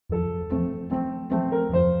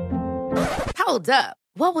Hold up.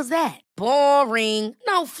 What was that? Boring.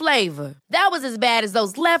 No flavor. That was as bad as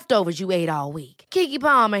those leftovers you ate all week. Keke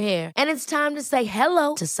Palmer here, and it's time to say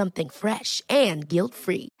hello to something fresh and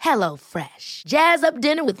guilt-free. Hello Fresh. Jazz up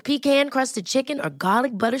dinner with pecan-crusted chicken or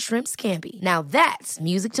garlic butter shrimp scampi. Now that's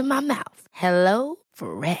music to my mouth. Hello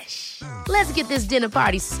Fresh. Let's get this dinner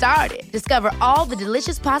party started. Discover all the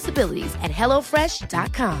delicious possibilities at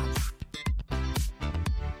hellofresh.com.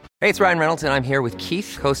 Hey, it's Ryan Reynolds, and I'm here with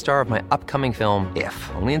Keith, co-star of my upcoming film,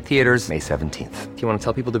 If, only in theaters May 17th. Do you want to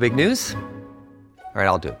tell people the big news? All right,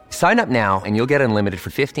 I'll do it. Sign up now and you'll get unlimited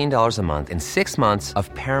for $15 a month and 6 months of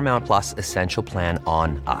Paramount Plus Essential Plan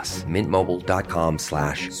on us.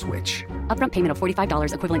 MintMobile.com/switch. Upfront payment of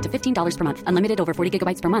 $45 equivalent to $15 per month. Unlimited over 40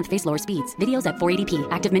 gigabytes per month. Face lower speeds. Videos at 480p.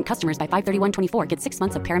 Active Mint customers by 531.24 get 6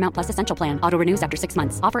 months of Paramount Plus Essential Plan. Auto renews after 6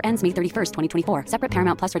 months. Offer ends May 31st, 2024. Separate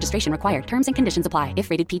Paramount Plus registration required. Terms and conditions apply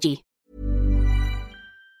if rated PG.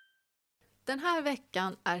 Den här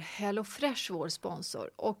veckan är HelloFresh vår sponsor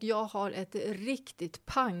och jag har ett riktigt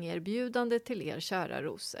pangerbjudande till er kära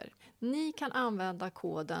rosor. Ni kan använda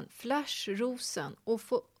koden FLASHROSEN och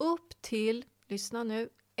få upp till, lyssna nu,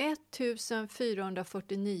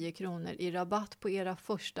 1449 kronor i rabatt på era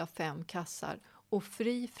första 5 kassar och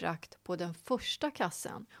fri frakt på den första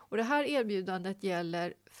kassen. Och det här erbjudandet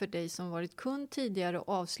gäller för dig som varit kund tidigare och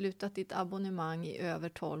avslutat ditt abonnemang i över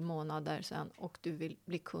 12 månader sedan och du vill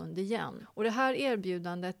bli kund igen. Och det här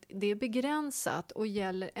erbjudandet, det är begränsat och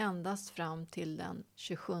gäller endast fram till den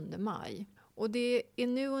 27 maj. Och det är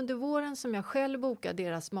nu under våren som jag själv bokar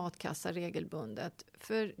deras matkassa regelbundet.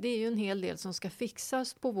 För det är ju en hel del som ska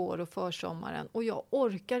fixas på vår- och försommaren. Och jag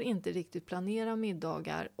orkar inte riktigt planera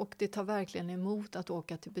middagar. Och det tar verkligen emot att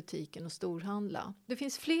åka till butiken och storhandla. Det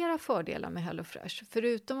finns flera fördelar med HelloFresh.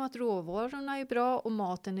 Förutom att råvarorna är bra och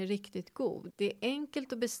maten är riktigt god. Det är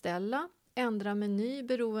enkelt att beställa. Ändra meny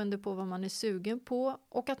beroende på vad man är sugen på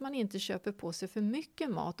och att man inte köper på sig för mycket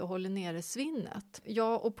mat och håller nere svinnet.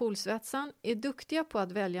 Jag och poolsvetsan är duktiga på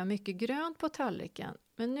att välja mycket grönt på tallriken.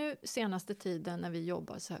 Men nu senaste tiden när vi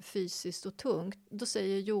jobbar så här fysiskt och tungt, då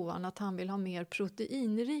säger Johan att han vill ha mer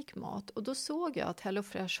proteinrik mat. Och då såg jag att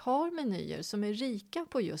HelloFresh har menyer som är rika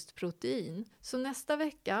på just protein. Så nästa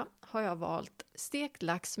vecka har jag valt stekt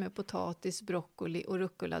lax med potatis, broccoli och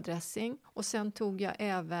rucola-dressing. Och sen tog jag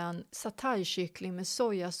även sataykyckling med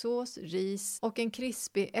sojasås, ris och en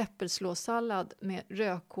krispig äppelslåssallad med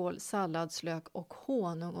rödkål, salladslök och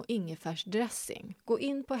honung och ingefärsdressing. Gå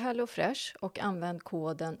in på HelloFresh och använd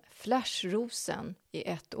koden FLASHROSEN i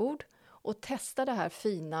ett ord och testa det här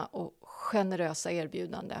fina och generösa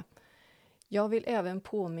erbjudande. Jag vill även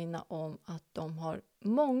påminna om att de har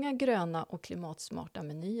många gröna och klimatsmarta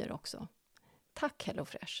menyer också. Tack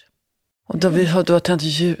HelloFresh. Och du har tänt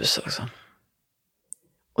ljus också.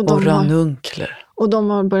 Och ranunkler. Och de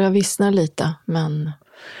har börjat vissna lite, men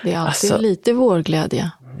det är alltid lite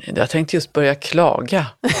vårglädje. Jag tänkte just börja klaga.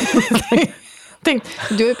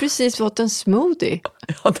 Du har precis fått en smoothie.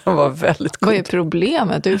 Ja, den var väldigt god. Vad är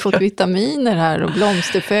problemet? Du har fått vitaminer här och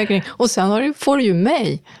blomsterfägring. Och sen får du ju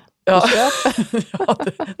mig. Ja, ja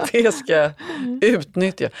det ska jag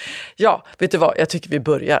utnyttja. Ja, vet du vad? Jag tycker vi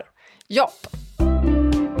börjar. Ja.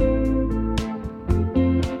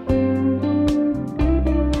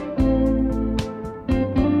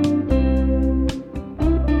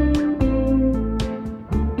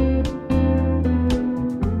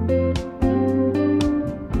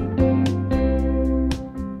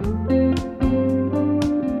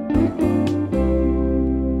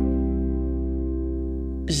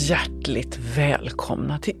 Hjärtligt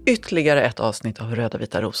välkomna till ytterligare ett avsnitt av Röda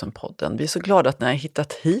Vita Rosen-podden. Vi är så glada att ni har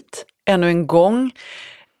hittat hit ännu en gång.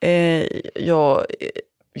 Jag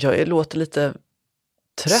låter lite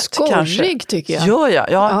trött skorrig, kanske. Skorrig tycker jag. Gör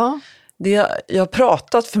jag? Ja. Jag har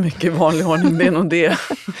pratat för mycket i vanlig ordning, det är nog det.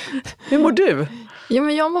 Hur mår du? Ja,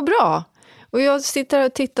 men jag mår bra. Och jag sitter här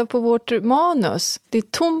och tittar på vårt manus. Det är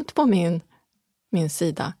tomt på min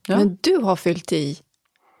sida. Ja. Men du har fyllt i.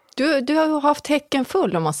 Du har haft häcken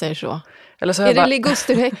full om man säger så. Eller så är det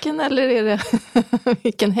ligusterhäcken eller är det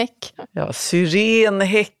vilken häck? Ja,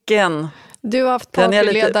 syrenhäcken. Du har haft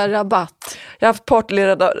partiledarrabatt. Jag har haft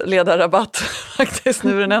partiledarrabatt faktiskt.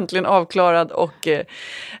 Nu är den äntligen avklarad och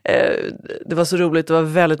det var så roligt. Det var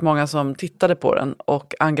väldigt många som tittade på den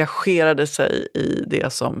och engagerade sig i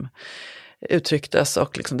det som uttrycktes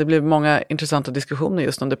och liksom, det blev många intressanta diskussioner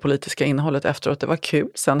just om det politiska innehållet efteråt. Det var kul.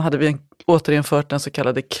 Sen hade vi återinfört den så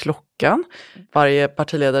kallade klockan. Varje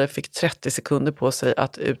partiledare fick 30 sekunder på sig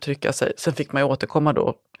att uttrycka sig. Sen fick man ju återkomma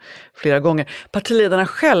då flera gånger. Partiledarna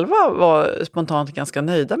själva var spontant ganska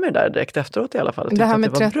nöjda med det där direkt efteråt i alla fall. Det här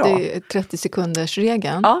med 30 sekunders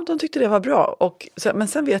regeln. Ja, de tyckte det var bra. Men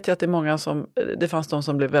sen vet jag att det fanns de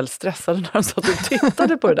som blev väldigt stressade när de satt och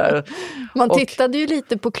tittade på det där. Man tittade ju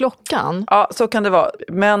lite på klockan. Ja, så kan det vara.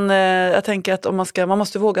 Men jag tänker att man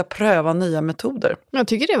måste våga pröva nya metoder. Jag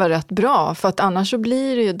tycker det var rätt bra, för att annars så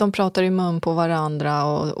blir det, de pratar i mun på varandra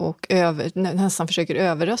och nästan försöker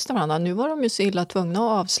överrösta varandra. Nu var de ju så illa tvungna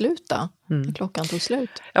att avsluta när klockan tog slut.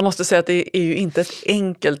 Jag måste säga att det är ju inte ett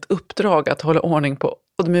enkelt uppdrag att hålla ordning på,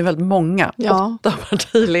 och de är väldigt många, 8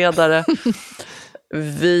 partiledare.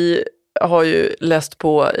 Vi har ju läst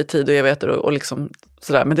på i tid och evigheter och liksom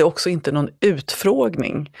sådär, men det är också inte någon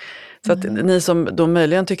utfrågning. Så att ni som då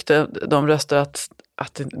möjligen tyckte de röstade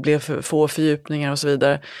att det blev för få fördjupningar och så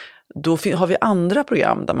vidare, då har vi andra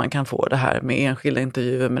program där man kan få det här med enskilda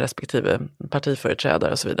intervjuer med respektive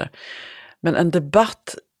partiföreträdare och så vidare. Men en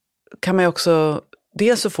debatt kan man ju också,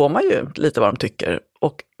 dels så får man ju lite vad de tycker,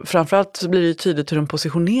 och framförallt så blir det ju tydligt hur de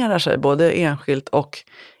positionerar sig, både enskilt och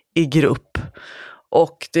i grupp.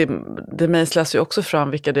 Och det mejslas ju också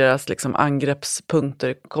fram vilka deras liksom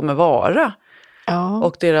angreppspunkter kommer vara. Ja.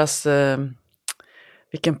 Och deras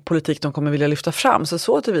vilken politik de kommer vilja lyfta fram.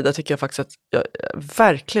 Så tillvida tycker jag faktiskt att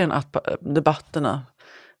verkligen att debatterna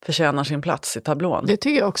förtjänar sin plats i tablån. Det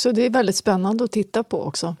tycker jag också. Det är väldigt spännande att titta på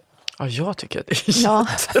också. Ja, jag tycker att det är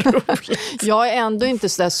jätteroligt. Jag är ändå inte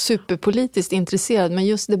så där superpolitiskt intresserad, men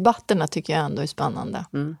just debatterna tycker jag ändå är spännande.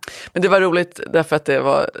 Mm. Men det var roligt därför att det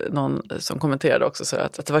var någon som kommenterade också så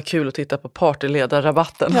att det var kul att titta på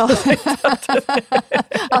partiledarrabatten. Ja.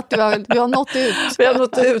 Att vi har nått ut. Vi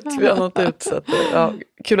har nått ut. Så att, ja,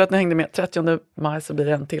 kul att ni hängde med. 30 maj så blir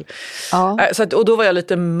det en till. Ja. Så att, och då var jag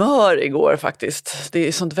lite mör igår faktiskt. Det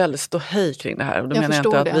är sånt väldigt ståhej kring det här. Då menar jag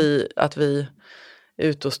inte att vi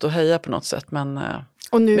ut och stå och heja på något sätt, men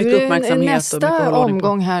och nu mycket uppmärksamhet är nästa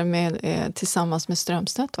omgång här med tillsammans med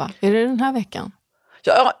Strömstedt, va? Är det den här veckan?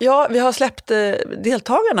 Ja, vi har släppt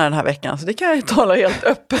deltagarna den här veckan, så det kan jag tala helt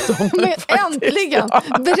öppet om. Men äntligen!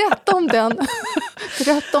 Ja. Berätta om den.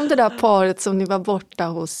 Berätta om det där paret som ni var borta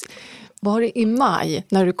hos. Var det i maj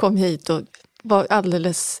när du kom hit och var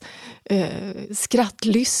alldeles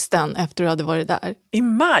skrattlysten efter att du hade varit där? I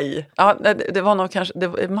maj? Ja, det var nog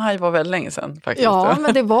kanske, maj var väldigt länge sedan faktiskt. Ja,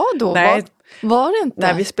 men det var då. Nej, var det inte?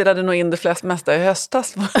 Nej, vi spelade nog in det mesta i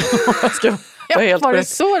höstas. Jag ska vara helt var det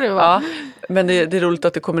så det var? Ja, men det är roligt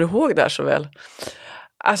att du kommer ihåg det här så väl.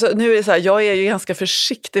 Alltså nu är det så här, jag är ju ganska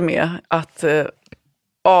försiktig med att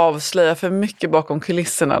avslöja för mycket bakom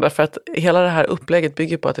kulisserna, därför att hela det här upplägget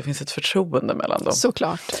bygger på att det finns ett förtroende mellan dem.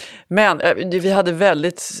 Såklart. Men vi hade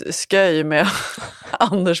väldigt sköj med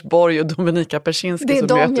Anders Borg och Dominika Persinski. Det är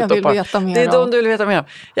de jag vill veta mer om. Det är de du vill veta mer om.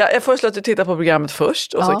 Ja, jag föreslår att du tittar på programmet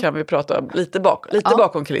först och så kan vi prata lite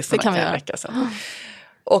bakom kulisserna. Det kan vi göra. Vecka sedan.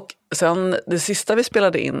 Och sen det sista vi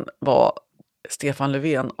spelade in var Stefan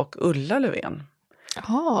Löfven och Ulla Löfven.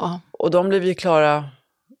 Och de blev ju klara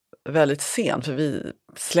väldigt sent, för vi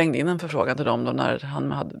slängde in en förfrågan till dem då när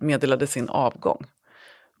han meddelade sin avgång.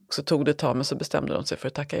 Och så tog det ett tag, men så bestämde de sig för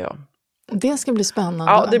att tacka ja. Det ska bli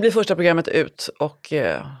spännande. Ja, det blir första programmet ut. Och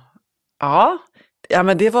ja,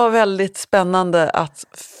 men det var väldigt spännande att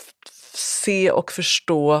se och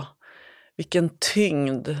förstå vilken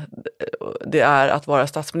tyngd det är att vara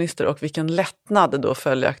statsminister och vilken lättnad det då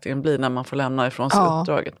följaktligen blir när man får lämna ifrån sig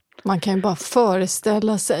uppdraget. Man kan ju bara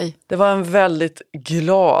föreställa sig. Det var en väldigt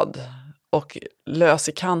glad och lös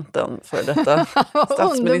i kanten för detta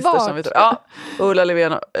statsminister som vi tror. Ja, Ulla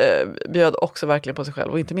Löfven bjöd också verkligen på sig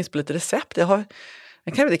själv, och inte minst på lite recept.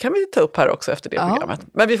 Det kan vi ta upp här också efter det programmet.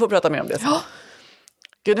 Men vi får prata mer om det sen. Ja.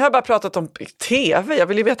 Gud, nu har jag bara pratat om tv. Jag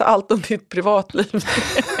vill ju veta allt om ditt privatliv.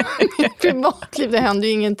 Privatliv, det händer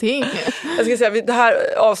ju ingenting. Jag ska säga, det här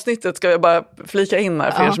avsnittet ska jag bara flika in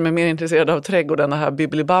här för er som är mer intresserade av trädgården, det här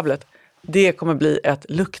bibbelibabblet. Det kommer bli ett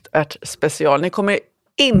luktärtspecial. Ni kommer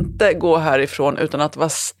inte gå härifrån utan att vara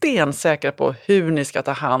stensäkra på hur ni ska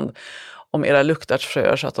ta hand om era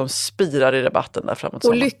luktärtsfröer så att de spirar i debatten där framåt.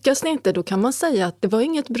 Och lyckas ni inte, då kan man säga att det var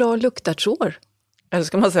inget bra luktärtsår. Eller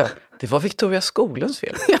ska man säga, det var Victoria Skoglunds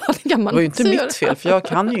fel. Ja, det kan man det var ju inte mitt fel, för jag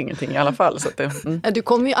kan ju ingenting i alla fall. Så att Du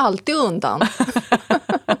kommer ju alltid undan.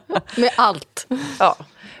 Med allt. Ja,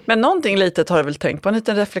 men någonting litet har du väl tänkt på, en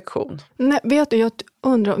liten reflektion? Nej, vet du, jag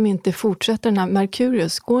undrar om inte fortsätter den här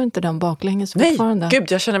Merkurius, går inte den baklänges fortfarande? Nej,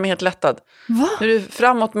 gud, jag känner mig helt lättad. Va? Nu är det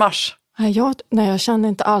framåt mars. Nej, jag känner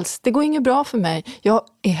inte alls. Det går inget bra för mig.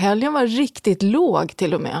 I helgen var riktigt låg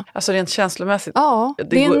till och med. Alltså rent känslomässigt. Ja,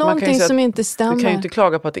 det är någonting som inte stämmer. Du kan ju inte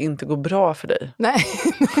klaga på att det inte går bra för dig. Nej,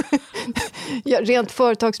 rent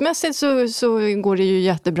företagsmässigt så går det ju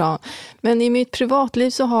jättebra. Men i mitt privatliv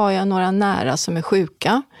så har jag några nära som är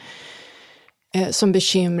sjuka. Som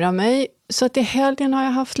bekymrar mig. Så att i helgen har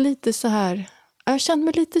jag haft lite så här... Jag känner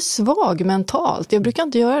mig lite svag mentalt. Jag brukar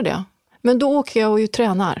inte göra det. Men då åker jag och ju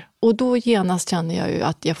tränar. Och då genast känner jag ju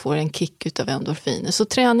att jag får en kick utav endorfiner. Så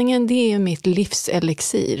träningen, det är mitt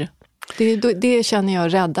livselixir. Det känner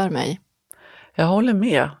jag räddar mig. Jag håller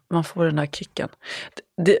med. Man får den här kicken.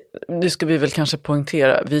 Nu ska vi väl kanske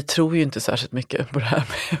poängtera. Vi tror ju inte särskilt mycket på det här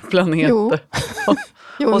med planeter.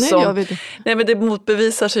 Jo, nu gör vi det. Nej, men det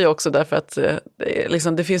motbevisar sig också därför att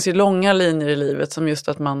det finns ju långa linjer i livet som just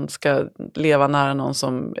att man ska leva nära någon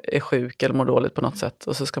som är sjuk eller mår dåligt på något sätt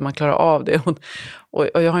och så ska man klara av det. Och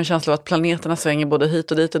jag har en känsla av att planeterna svänger både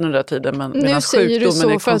hit och dit under den där tiden. Men nu säger du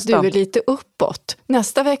så för att du är lite uppåt.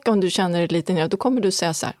 Nästa vecka om du känner dig lite ner, då kommer du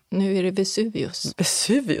säga så här, nu är det Vesuvius.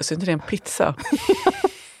 Vesuvius, är inte det en pizza?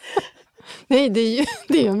 Nej, det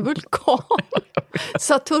är en vulkan.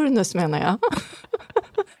 Saturnus menar jag.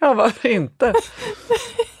 Ja, varför inte?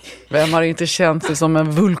 Vem har inte känt sig som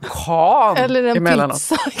en vulkan? Eller en emellanåt?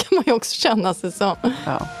 Pizza kan man ju också känna sig som.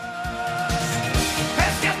 Ja.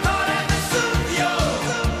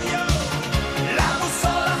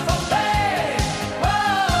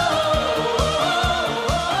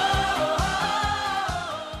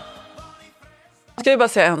 Ska vi bara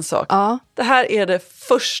säga en sak? Ja. Det här är det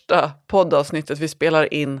första poddavsnittet vi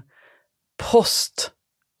spelar in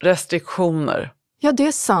postrestriktioner. Ja, det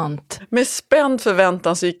är sant. Med spänd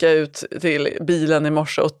förväntan så gick jag ut till bilen i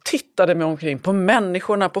morse och tittade mig omkring på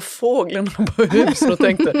människorna, på fåglarna, på husen och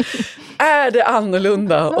tänkte, är det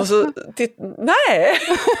annorlunda? Och så nej,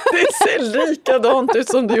 det ser likadant ut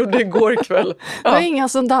som det gjorde igår kväll. Det var inga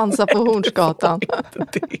som dansar på Hornsgatan.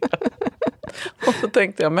 Och så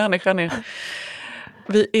tänkte jag,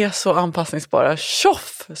 vi är så anpassningsbara.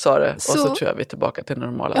 Tjoff, sa det. Och så tror jag vi är tillbaka till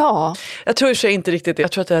normala. Ja. Jag tror i sig inte riktigt det.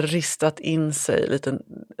 Jag tror att det har ristat in sig lite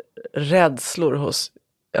rädslor hos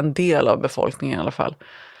en del av befolkningen i alla fall.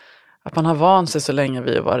 Att man har vant sig så länge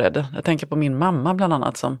vid att vara rädda. Jag tänker på min mamma bland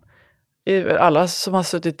annat. Alla som har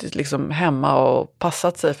suttit liksom hemma och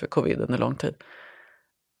passat sig för covid under lång tid.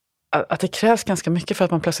 Att det krävs ganska mycket för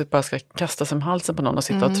att man plötsligt bara ska kasta sig om halsen på någon och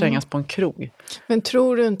sitta och trängas på en krog. Men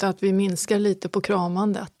tror du inte att vi minskar lite på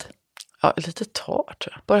kramandet? Ja, lite tror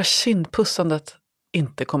jag. Bara kindpussandet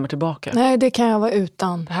inte kommer tillbaka. Nej, det kan jag vara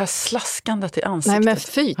utan. Det här slaskandet i ansiktet. Nej, men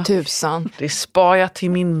fy tusan. Det spar jag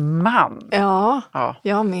till min man. Ja,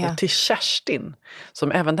 jag med. Och till Kerstin,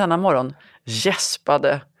 som även denna morgon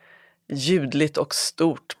gäspade ljudligt och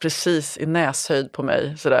stort precis i näshöjd på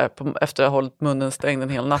mig sådär, efter att ha hållit munnen stängd en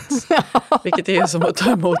hel natt. Vilket är som att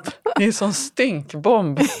ta emot. Det är en sån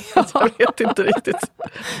stinkbomb. Jag vet inte riktigt.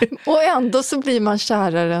 Och ändå så blir man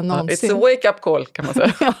kärare än någonsin. It's a wake-up call kan man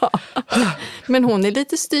säga. Ja. Men hon är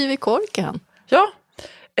lite styv i korken. Ja,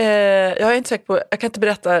 jag är inte säker på, jag kan inte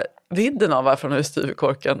berätta vidden av varför hon är styv i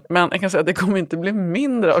korken. Men jag kan säga att det kommer inte bli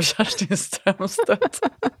mindre av Kerstin Strömstedt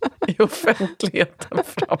i offentligheten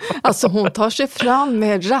framåt. Alltså hon tar sig fram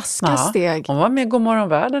med raska steg. Hon var med i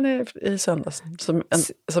Godmorgonvärlden i söndags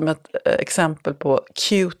som ett exempel på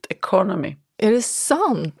cute economy. Är det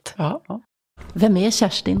sant? Ja. Vem är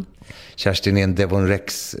Kerstin? Kerstin är en Devon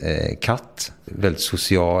Rex-katt. Väldigt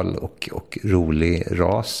social och rolig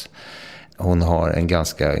ras. Hon har en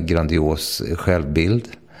ganska grandios självbild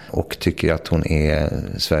och tycker att hon är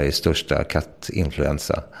Sveriges största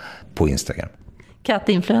kattinfluensa på Instagram.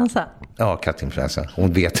 Kattinfluensa? Ja, kattinfluensa.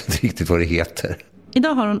 Hon vet inte riktigt vad det heter.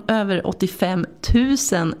 Idag har hon över 85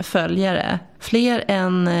 000 följare. Fler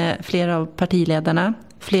än flera av partiledarna.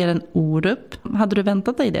 Fler än Orup. Hade du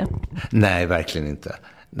väntat dig det? Nej, verkligen inte.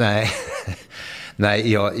 Nej,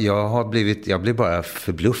 jag blir bara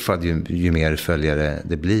förbluffad ju mer följare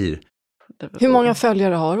det blir. Hur många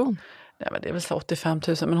följare har hon? Nej, men det är väl så 85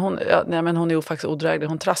 000. Men hon är ju faktiskt odräglig.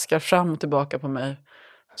 Hon traskar fram och tillbaka på mig.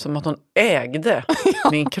 Som att hon ägde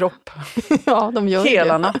min kropp. Ja, de gör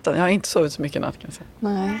hela det. natten. Jag har inte sovit så mycket natt kan jag säga.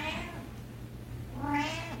 Nej.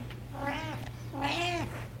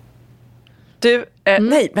 Du,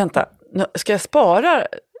 nej, vänta. Nu, ska jag spara?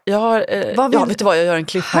 Jag har, vet du vad, jag gör en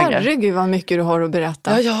cliffhanger. Herregud vad mycket du har att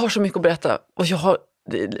berätta. Ja, jag har så mycket att berätta. Och jag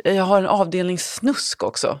har en avdelning snusk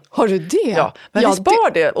också. Har du det? Ja, men vi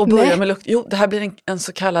spar det och börjar med lukt. Jo, det här blir en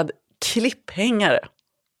så kallad klipphängare.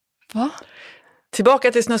 Va?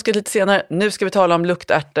 Tillbaka till snusket lite senare. Nu ska vi tala om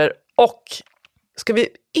luktärter. Och ska vi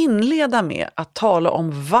inleda med att tala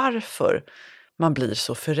om varför man blir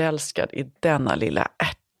så förälskad i denna lilla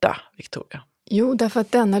ärta, Victoria? Jo, därför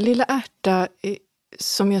att denna lilla ärta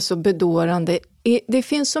som är så bedårande, det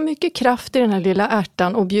finns så mycket kraft i den här lilla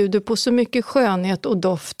ärtan och bjuder på så mycket skönhet och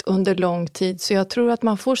doft under lång tid. Så jag tror att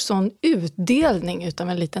man får sån utdelning utav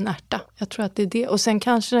en liten ärta. Jag tror att det är det. Och sen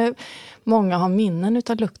kanske många har minnen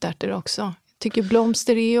utav luktärtor också. Jag tycker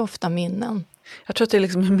blomster är ju ofta minnen. Jag tror att det är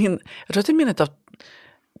liksom minnet av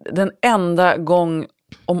den enda gång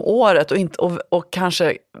om året och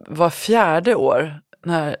kanske var 4:e år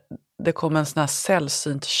när det kom en sån här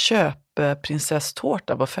sällsynt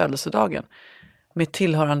köpprinsesstårta på födelsedagen med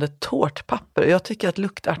tillhörande tårtpapper. Jag tycker att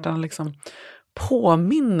luktärtarna liksom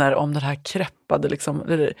påminner om det här kreppade, liksom,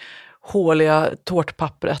 det håliga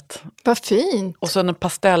tårtpappret. Vad fint! Och så en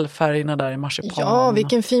pastellfärgerna där i marsipan. Ja,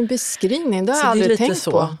 vilken fin beskrivning. Det har jag aldrig tänkt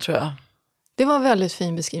så, på. Tror jag. Det var en väldigt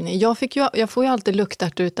fin beskrivning. Jag får ju alltid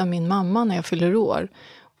luktärtor utav min mamma när jag fyller år.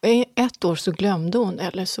 Ett år så glömde hon,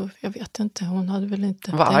 eller så, jag vet inte, hon hade väl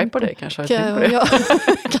inte var arg på dig kanske? Ja,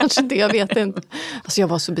 kanske det, jag vet inte. Alltså jag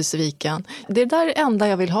var så besviken. Det är det enda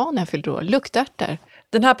jag vill ha när jag fyller år, luktärtor.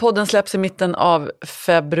 Den här podden släpps i mitten av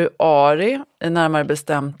februari, närmare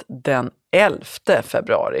bestämt den 11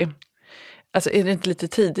 februari. Alltså är det inte lite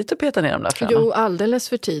tidigt att peta ner de där fröna? Jo, alldeles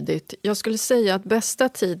för tidigt. Jag skulle säga att bästa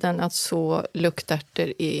tiden att så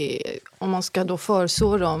luktärtor är, om man ska då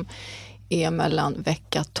förså dem, är mellan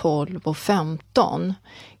vecka 12 och 15.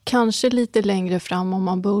 Kanske lite längre fram om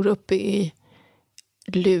man bor uppe i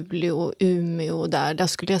Luleå och Umeå och där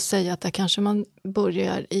skulle jag säga att där kanske man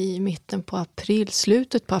börjar i mitten på april,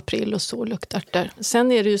 slutet på april och så luktärtor.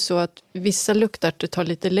 Sen är det ju så att vissa luktärtor tar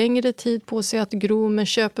lite längre tid på sig att gro, men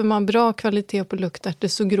köper man bra kvalitet på luktärtor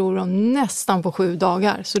så gror de nästan på 7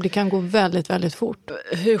 dagar. Så det kan gå väldigt, väldigt fort.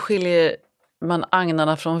 Hur skiljer man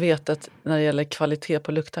agnarna från vetet när det gäller kvalitet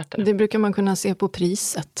på luktärtor? Det brukar man kunna se på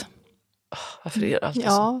priset. Varför är det alltid så?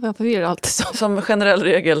 Ja, varför är det alltid så? Som generell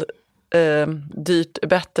regel, dyrt är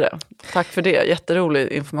bättre. Tack för det,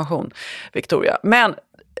 jätterolig information, Victoria. Men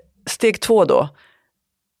steg 2 då.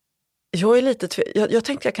 Jag är lite jag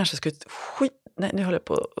tänkte jag kanske skulle nej, nu håller jag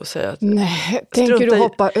på att säga att nej, tänker du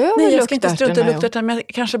hoppa över? Nej, jag ska inte strunta i luktärtorna, men jag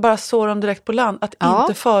kanske bara så dem direkt på land. Att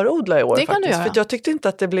inte förodla i år det faktiskt. För jag tyckte inte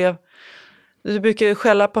att det blev. Du brukar ju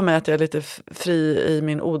skälla på mig att jag är lite fri i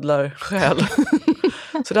min odlarsjäl.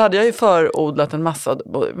 Så det hade jag ju förodlat en massa.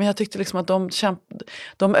 Men jag tyckte liksom att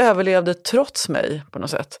de överlevde trots mig på något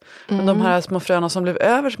sätt. Men de här små fröna som blev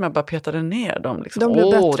över som jag bara petade ner, de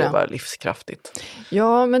blev bättre. Det var livskraftigt.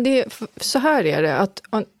 Ja, men så här är det. Att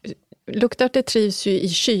luktärtor trivs ju i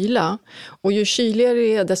kyla. Och ju kyligare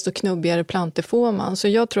det är, desto knubbigare plantor får man. Så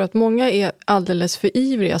jag tror att många är alldeles för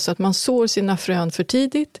ivriga så att man sår sina frön för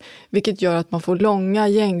tidigt. Vilket gör att man får långa,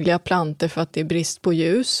 gängliga plantor för att det är brist på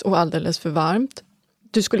ljus och alldeles för varmt.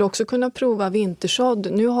 Du skulle också kunna prova vintersådd.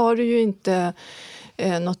 Nu har du ju inte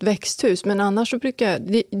något växthus, men annars så brukar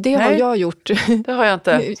det har jag gjort. Det har jag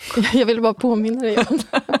inte. Jag vill bara påminna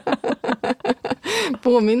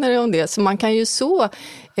dig om det. Så man kan ju så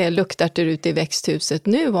luktärtor ute i växthuset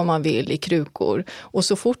nu om man vill i krukor. Och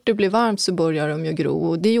så fort det blir varmt så börjar de ju gro.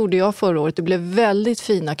 Och det gjorde jag förra året. Det blev väldigt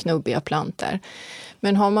fina knubbiga plantor.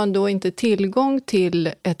 Men har man då inte tillgång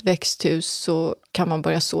till ett växthus så kan man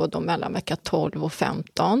börja så dem mellan vecka 12 och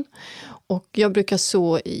 15. Och jag brukar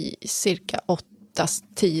så i cirka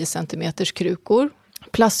 8-10 centimeters krukor.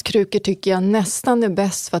 Plastkrukor tycker jag nästan är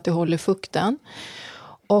bäst för att det håller fukten.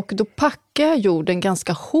 Och då packar jag jorden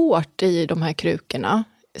ganska hårt i de här krukorna.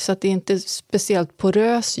 Så att det inte är speciellt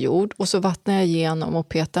porös jord. Och så vattnar jag igenom och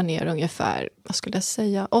petar ner ungefär,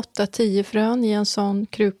 8-10 frön i en sån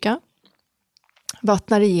kruka.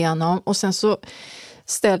 Vattnar igenom och sen så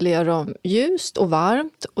ställer jag dem ljust och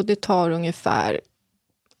varmt och det tar ungefär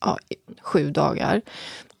 7 dagar.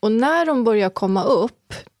 Och när de börjar komma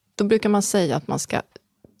upp, då brukar man säga att man ska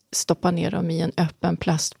stoppa ner dem i en öppen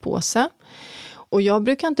plastpåse. Och jag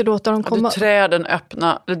brukar inte låta dem komma... Du trär den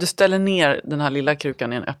öppna, du ställer ner den här lilla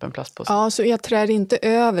krukan i en öppen plastpåse. Ja, så jag trär inte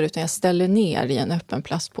över utan jag ställer ner i en öppen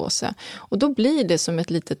plastpåse. Och då blir det som ett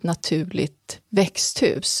litet naturligt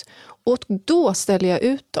växthus. Och då ställer jag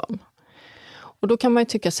ut dem. Och då kan man ju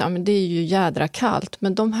tycka så här, men det är ju jädra kallt.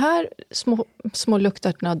 Men de här små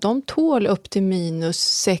luktärtorna, de tål upp till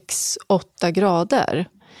minus 6-8 grader.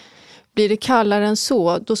 Blir det kallare än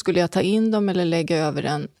så, då skulle jag ta in dem eller lägga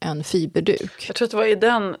över en fiberduk. Jag tror att det var i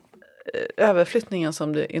den överflyttningen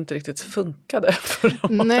som det inte riktigt funkade.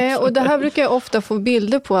 Nej, och det här brukar jag ofta få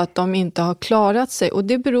bilder på att de inte har klarat sig. Och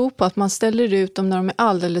det beror på att man ställer ut dem när de är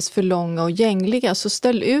alldeles för långa och gängliga. Så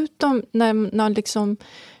ställ ut dem när liksom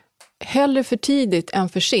hellre för tidigt än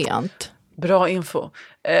för sent. Bra info.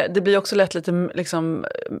 Det blir också lätt lite liksom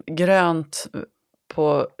grönt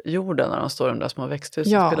på jorden när de står i de där små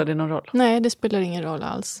växthusen. Ja. Spelar det någon roll? Nej, det spelar ingen roll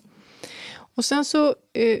alls. Och sen så,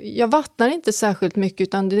 jag vattnar inte särskilt mycket,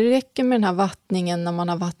 utan det räcker med den här vattningen när man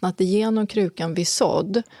har vattnat igenom krukan vid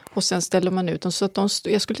sådd. Och sen ställer man ut dem så att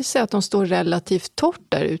jag skulle säga att de står relativt torrt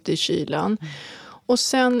där ute i kylan. Och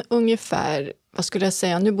sen ungefär, vad skulle jag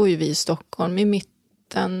säga, nu bor ju vi i Stockholm, i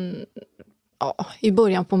mitten, i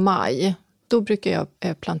början på maj. Då brukar jag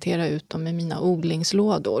plantera ut dem i mina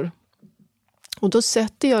odlingslådor. Och då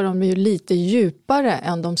sätter jag dem ju lite djupare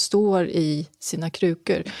än de står i sina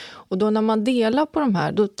krukor. Och då när man delar på de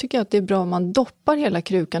här, då tycker jag att det är bra om man doppar hela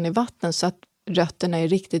krukan i vatten så att rötterna är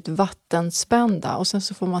riktigt vattenspända. Och sen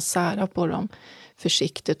så får man sära på dem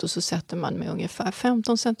försiktigt och så sätter man med ungefär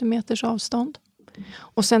 15 centimeters avstånd.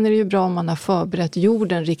 Och sen är det ju bra om man har förberett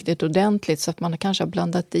jorden riktigt ordentligt så att man kanske har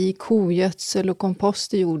blandat i kogödsel och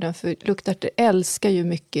kompost i jorden. För luktärtor älskar ju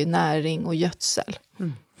mycket näring och gödsel.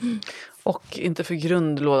 Och inte för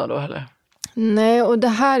grundlåda då heller? Nej, och det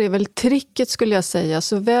här är väl tricket skulle jag säga.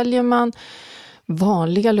 Så väljer man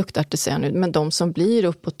vanliga luktärtor, säger jag nu, men de som blir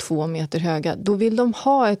uppåt 2 meter höga, då vill de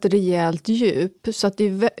ha ett rejält djup. Så att det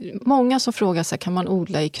är många som frågar sig, kan man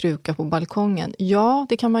odla i kruka på balkongen? Ja,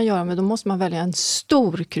 det kan man göra, men då måste man välja en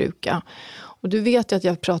stor kruka. Och du vet ju att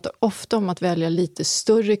jag pratar ofta om att välja lite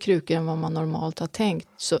större krukor än vad man normalt har tänkt.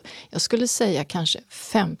 Så jag skulle säga kanske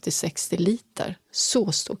 50-60 liter.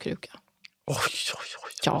 Så stor kruka.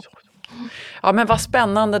 Oj. Ja, men vad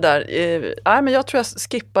spännande där. Men jag tror jag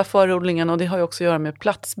skippar förodlingen, och det har ju också att göra med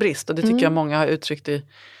platsbrist. Och det tycker jag många har uttryckt i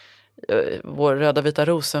vår röda vita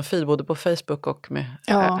rosen-feed, både på Facebook och med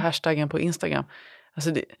hashtaggen på Instagram.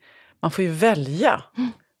 Alltså man får ju välja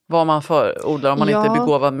vad man förodlar om man inte är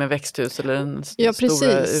begåvad med växthus eller en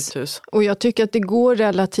stora uthus. Och jag tycker att det går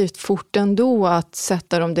relativt fort ändå att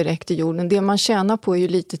sätta dem direkt i jorden. Det man tjänar på är ju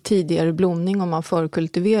lite tidigare blomning om man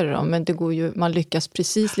förkultiverar dem, men det går ju, man lyckas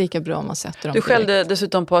precis lika bra om man sätter dem direkt. Du skällde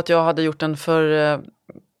dessutom på att jag hade gjort en för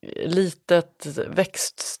litet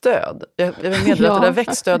växtstöd. Jag vill meddela att det där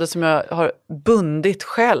växtstödet som jag har bundit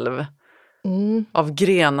själv av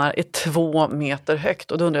grenar är 2 meter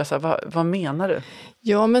högt. Och då undrar jag så här, vad menar du?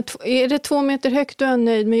 Ja, men är det 2 meter högt då är jag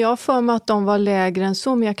nöjd. Men jag har för mig att de var lägre än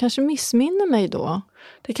så. Men jag kanske missminner mig då.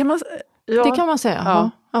 Det kan man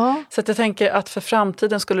säga. Ja. Så att jag tänker att för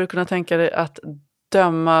framtiden skulle du kunna tänka dig att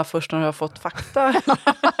döma först när du har fått fakta.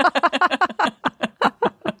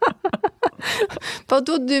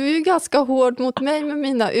 Vadå, du är ju ganska hård mot mig med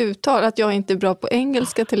mina uttal, att jag inte är bra på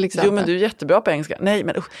engelska till exempel. Jo, men du är jättebra på engelska. Nej,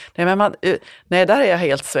 där är jag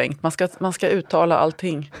helt svängt. Man ska uttala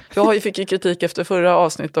allting. Jag fick ju kritik efter förra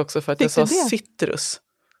avsnittet också för att jag sa citrus.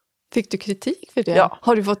 Fick du kritik för det? Ja.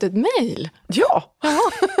 Har du fått ett mejl? Ja.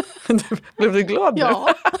 Blev du glad nu?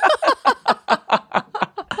 Ja.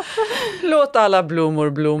 Låt alla blommor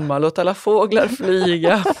blomma, låt alla fåglar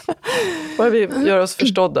flyga. Bara vi gör oss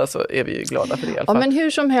förstådda så är vi ju glada för det i alla fall. Ja, men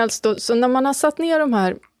hur som helst då, så när man har satt ner de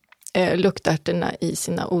här luktärtorna i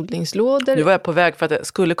sina odlingslådor. Nu var jag på väg för att jag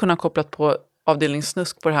skulle kunna kopplat på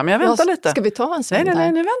avdelningssnusk på det här, men jag väntar lite. Ska vi ta en sån?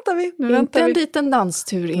 Nej, nu väntar vi. Inte en liten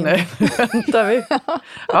danstur in. Nej, nu väntar vi.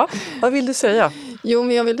 Ja, vad vill du säga? Jo,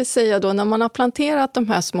 men jag ville säga då, när man har planterat de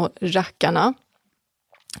här små rackarna,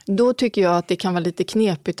 då tycker jag att det kan vara lite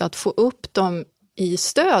knepigt att få upp dem i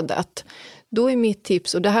stödet. Då är mitt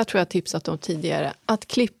tips, och det här tror jag tipsat om tidigare, att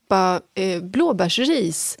klippa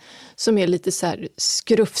blåbärsris som är lite så här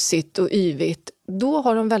skrufsigt och yvigt. Då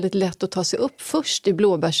har de väldigt lätt att ta sig upp först i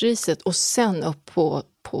blåbärsriset och sen upp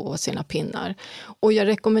på sina pinnar. Och jag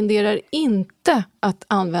rekommenderar inte att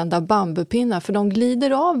använda bambupinnar, för de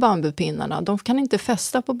glider av bambupinnarna. De kan inte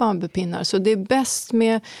fästa på bambupinnar, så det är bäst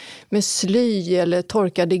med sly eller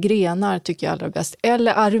torkade grenar, tycker jag allra bäst.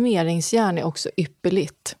 Eller armeringsjärn är också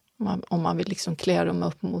ypperligt. Om man vill liksom klä dem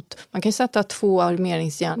upp mot... Man kan sätta 2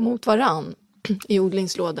 armeringsjärn mot varann i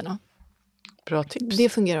odlingslådorna. Bra tips. Det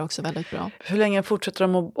fungerar också väldigt bra. Hur länge fortsätter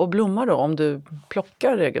de att blomma då om du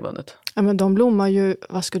plockar regelbundet? Ja, men de blommar ju,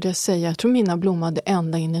 vad skulle jag säga? Jag tror mina blommade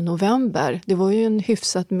ända in i november. Det var ju en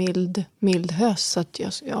hyfsat mild höst. Så att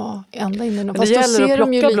ända in i november. Men det gäller att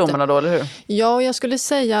plocka blommorna då, eller hur? Ja, jag skulle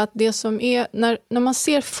säga att det som är... När man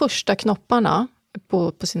ser första knopparna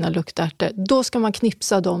på sina luktärtor, då ska man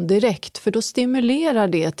knipsa dem direkt, för då stimulerar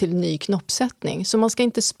det till ny knoppsättning. Så man ska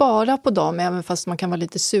inte spara på dem, även fast man kan vara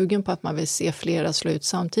lite sugen på att man vill se flera slå ut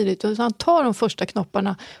samtidigt. Utan ta de första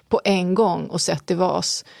knopparna på en gång och sätt i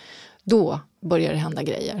vas. Då börjar det hända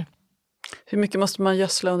grejer. Hur mycket måste man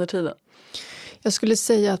gödsla under tiden? Jag skulle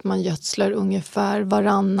säga att man gödslar ungefär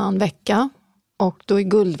varannan vecka. Och då är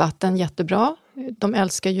guldvatten jättebra. De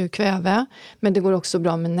älskar ju kväve, men det går också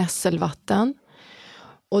bra med nässelvatten.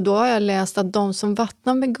 Och då har jag läst att de som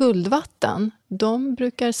vattnar med guldvatten, de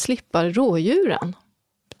brukar slippa rådjuren.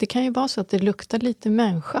 Det kan ju vara så att det luktar lite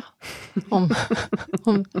människa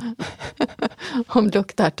om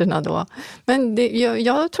luktärterna då. Men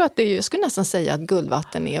jag tror att jag skulle nästan säga att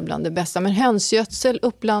guldvatten är bland det bästa. Men hönsgödsel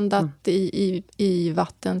uppblandat i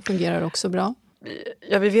vatten fungerar också bra.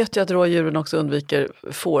 Ja, vi vet ju att rådjuren också undviker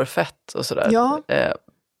fårfett och sådär. Ja.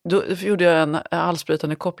 Då gjorde jag en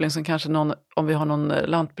halsbrytande koppling som kanske om vi har någon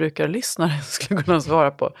lantbrukarlyssnare skulle kunna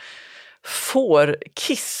svara på.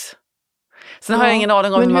 Fårkiss. Sen har jag ingen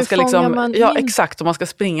aning om hur man ska liksom, ja exakt, om man ska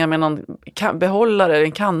springa med någon behållare,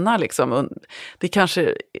 en kanna liksom. Det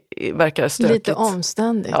kanske verkar stökigt. Lite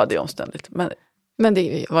omständigt. Ja, det är omständigt. Men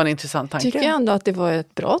det var en intressant tanke. Tycker jag ändå att det var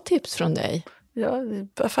ett bra tips från dig. Ja,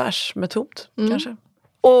 affärsmetod kanske.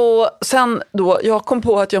 Och sen då, jag kom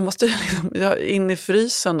på att jag måste in i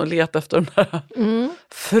frysen och leta efter de där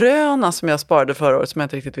fröna som jag sparade förra året som jag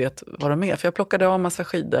inte riktigt vet vad de är. För jag plockade av massa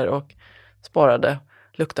skidor och sparade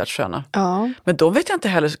luktärtsfröna. Ja. Men de vet jag inte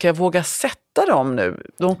heller, så kan jag våga sätta dem nu?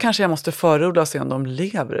 De kanske jag måste förorda och se om de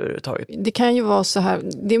lever överhuvudtaget. Det kan ju vara så här,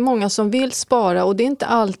 det är många som vill spara och det är inte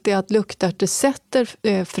alltid att luktärter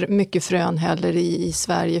sätter mycket frön heller i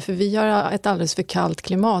Sverige. För vi har ett alldeles för kallt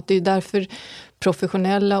klimat. Det är ju därför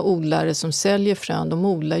professionella odlare som säljer frön, de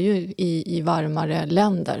odlar ju i varmare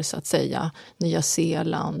länder så att säga. Nya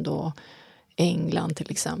Zeeland och England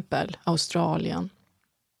till exempel, Australien.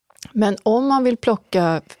 Men om man vill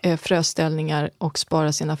plocka fröställningar och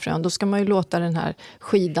spara sina frön, då ska man ju låta den här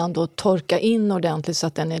skidan då torka in ordentligt så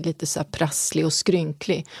att den är lite så här prasslig och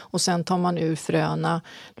skrynklig. Och sen tar man ur fröna,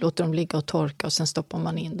 låter dem ligga och torka och sen stoppar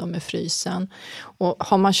man in dem i frysen. Och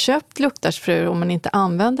har man köpt luktärtsfröer och man inte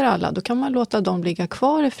använder alla, då kan man låta dem ligga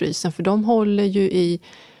kvar i frysen, för de håller ju i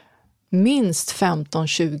minst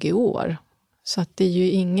 15-20 år. Så att det är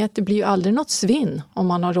ju det blir ju aldrig något svinn om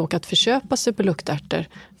man har råkat förköpa sig på luktärter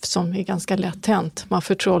som är ganska lätt hänt. Man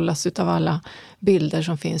förtrollas utav alla bilder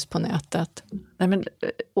som finns på nätet. Nej, men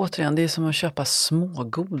återigen, det är som att köpa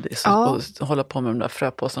smågodis och hålla på med de där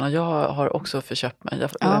fröpåsarna. Jag har också förköpt mig.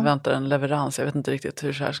 Jag väntar en leverans. Jag vet inte riktigt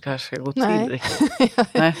hur det här ska gå till.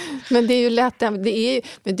 Nej. Men det är ju lätt. Det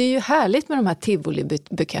är ju härligt med de här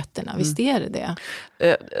tivoli-buketterna. Visst är det?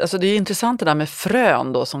 Alltså det är intressant det där med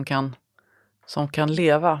frön då som kan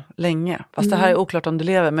leva länge. Fast det här är oklart om det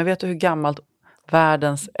lever. Men vet du hur gammalt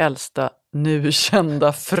världens äldsta nu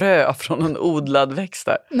kända frö från en odlad växt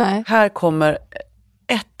är? Nej. Här kommer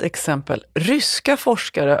ett exempel. Ryska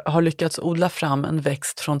forskare har lyckats odla fram en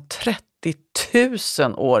växt från 30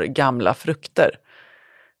 000 år gamla frukter.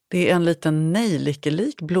 Det är en liten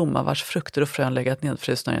nejlikelik blomma vars frukter och frön legat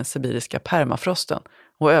nedfrusna i den sibiriska permafrosten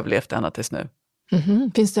och överlevt ända tills nu.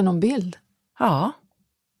 Finns det någon bild? Ja.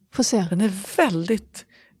 Får se. Den är väldigt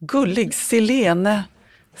gullig. Silene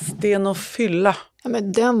stenophylla. Ja,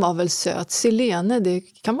 men den var väl söt. Silene, det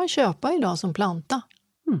kan man köpa idag som planta.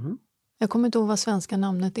 Jag kommer inte ihåg vad svenska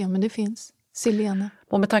namnet är, men det finns. Silene.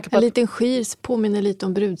 Och med tanke på en liten skir påminner lite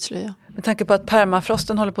om brudslöja. Med tanke på att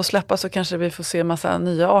permafrosten håller på att släppa så kanske vi får se en massa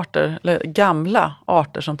nya arter, eller gamla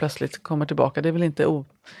arter som plötsligt kommer tillbaka. Det är väl inte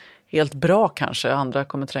helt bra kanske, andra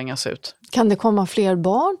kommer trängas ut. Kan det komma fler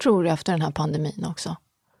barn tror du efter den här pandemin också?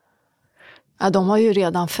 Ja, de har ju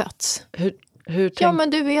redan fötts. Ja, men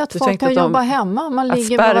du vet, folk har jobbat hemma. Man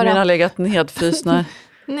ligger med spermierna har legat nedfrysna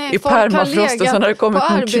i permafrost och sen har det kommit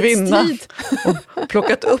en kvinna och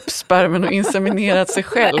plockat upp spermen och inseminerat sig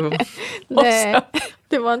själv. Nej,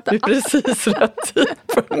 det var inte det är precis rätt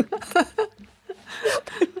tidpunkt.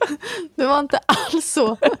 Det var inte alls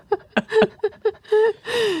så.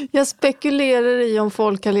 Jag spekulerar i om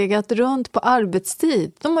folk har legat runt på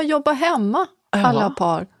arbetstid. De har jobbat hemma, alla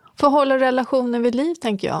par. För att hålla relationen vid liv,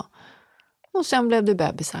 tänker jag. Och sen blev det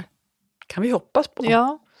bebisar. Kan vi hoppas på.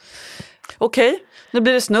 Ja. Okej, nu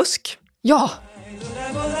blir det snusk. Ja.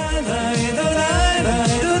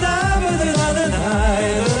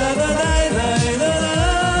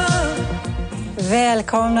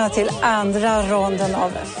 Välkomna till andra ronden av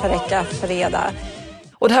Fräcka fredag.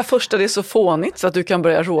 Och det här första, det är så fånigt så att du kan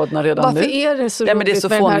börja rodna redan Varför nu. Varför är det så roligt det är så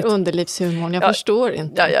med fånigt. Den här underlivshumorn? Jag förstår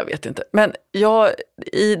inte. Ja, jag vet inte. Men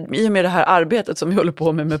i och med det här arbetet som vi håller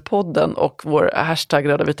på med podden och vår hashtag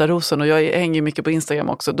Röda Vita Rosen, och jag hänger mycket på Instagram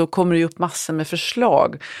också, då kommer det ju upp massor med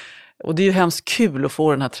förslag. Och det är ju hemskt kul att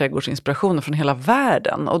få den här trädgårdsinspirationen från hela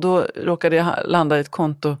världen. Och då råkade jag landa i ett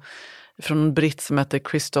konto från en britt som heter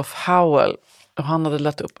Christoph Howell. Och han hade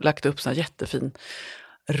lagt upp sån här jättefin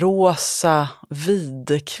rosa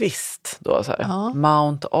videkvist då, så här,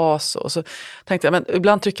 Mount Aso. Och så tänkte jag, men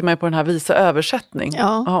ibland trycker man ju på den här visa översättning.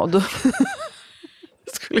 Ja. Och då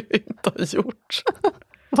skulle jag inte ha gjort.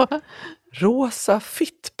 Va? Rosa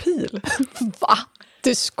fittpil. Va?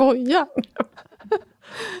 Du skojar?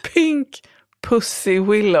 Pink pussy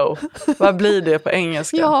willow. Vad blir det på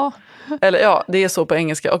engelska? Ja. Eller ja, det är så på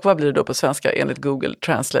engelska. Och vad blir det då på svenska enligt Google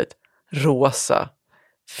Translate? Rosa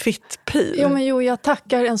fittpil. Jo, jag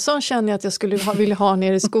tackar. En sån känner jag att jag skulle vilja ha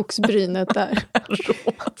nere i skogsbrynet där.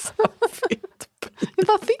 Rosa fittpil.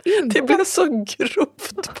 Varför inte? Det blir så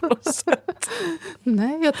grovt på något sätt.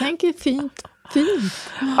 Nej, jag tänker fint. Fint.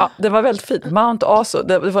 Ja, det var väldigt fint. Mount Aso,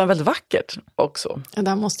 det var väldigt vackert också. Ja,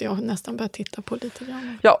 där måste jag nästan börja titta på lite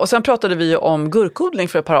grann. Ja, och sen pratade vi ju om gurkodling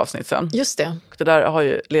för ett par avsnitt sen. Just det. Det där har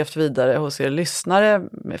ju levt vidare hos er lyssnare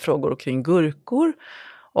med frågor kring gurkor.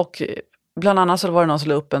 Och bland annat så var det någon som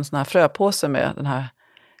la upp en sån här fröpåse med den här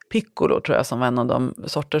piccolo, tror jag, som var en av de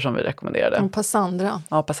sorter som vi rekommenderade. Och Passandra.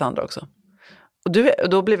 Ja, Passandra också. Och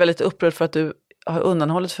då blev jag lite upprörd för att du har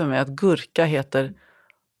undanhållit för mig att gurka heter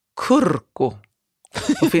kurko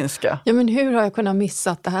på finska. Ja, men hur har jag kunnat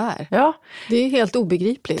missa det här? Ja. Det är helt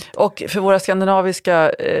obegripligt. Och för våra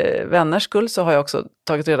skandinaviska vänners skull så har jag också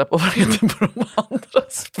tagit reda på vad det heter på de andra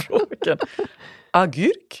språken.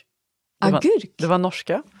 Agurk. Agurk? Det var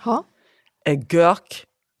norska. Ja. Gök.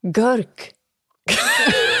 Görk.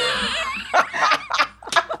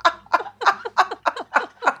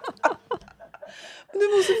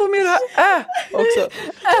 Du måste få med det här också.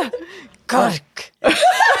 Görk.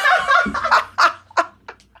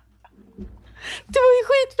 Det var ju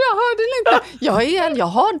skitbra, hörde ni inte? Jag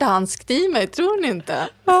har danskt i mig, tror ni inte?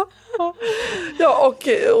 Ja,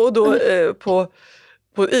 och då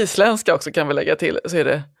på isländska också kan vi lägga till, så är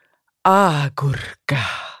det agurka.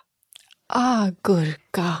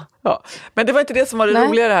 Agurka. Ja, men det var inte det som var det Nej.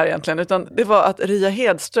 roligare här egentligen, utan det var att Ria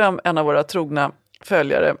Hedström, en av våra trogna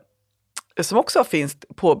följare, som också har finskt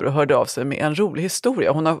påbrå, hörde av sig med en rolig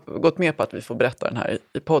historia. Hon har gått med på att vi får berätta den här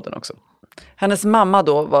i podden också. Hennes mamma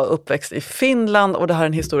då var uppväxt i Finland, och det här är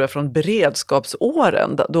en historia från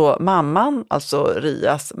beredskapsåren då mamman, alltså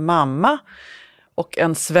Rias mamma, och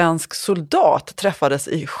en svensk soldat träffades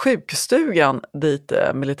i sjukstugan dit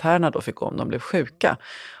militärerna då fick gå om de blev sjuka.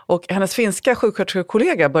 Och hennes finska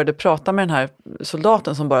sjuksköterskekollega började prata med den här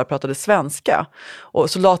soldaten som bara pratade svenska. Och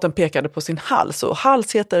soldaten pekade på sin hals, och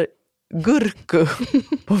hals heter gurku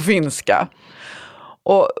på finska.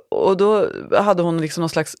 Och då hade hon liksom någon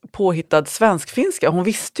slags påhittad svensk-finska. Hon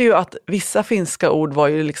visste ju att vissa finska ord var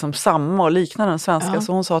ju liksom samma och liknande än svenska. Ja.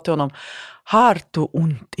 Så hon sa till honom, har du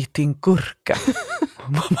ont i din gurka?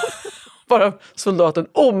 Bara soldaten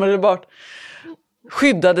omedelbart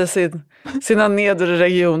skyddade sina nedre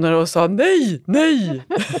regioner och sa nej, nej.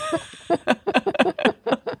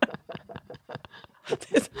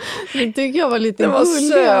 Det tycker jag var lite gullig. Det var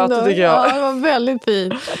söt, tycker jag. Ja, det var väldigt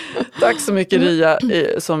fint. Tack så mycket, Ria,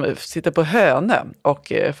 som sitter på Hönö, och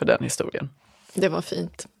för den historien. Det var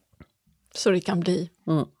fint. Så det kan bli.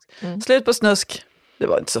 Slut på snusk. Det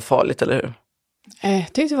var inte så farligt, eller hur?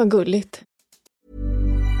 Jag tyckte det var gulligt.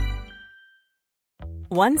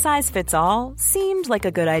 One size fits all seemed like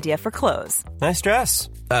a good idea for clothes. Nice dress.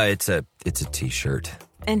 It's a t-shirt.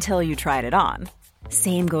 Until you tried it on.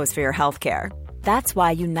 Same goes for your healthcare. That's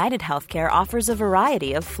why United Healthcare offers a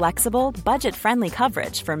variety of flexible, budget-friendly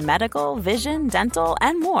coverage for medical, vision, dental,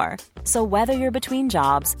 and more. So whether you're between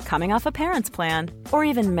jobs, coming off a parent's plan, or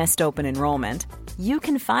even missed open enrollment, you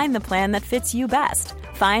can find the plan that fits you best.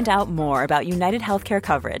 Find out more about United Healthcare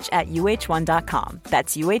coverage at uh1.com.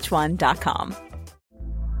 That's uh1.com.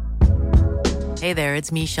 Hey there,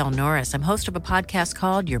 it's Michelle Norris. I'm host of a podcast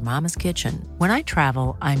called Your Mama's Kitchen. When I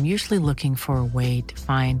travel, I'm usually looking for a way to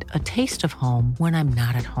find a taste of home when I'm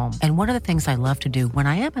not at home. And one of the things I love to do when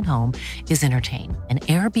I am at home is entertain. And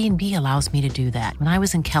Airbnb allows me to do that. When I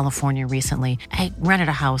was in California recently, I rented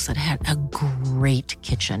a house that had a great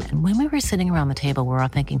kitchen. And when we were sitting around the table, we were all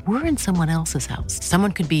thinking, we're in someone else's house.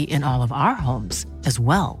 Someone could be in all of our homes as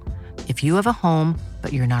well. If you have a home,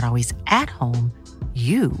 but you're not always at home,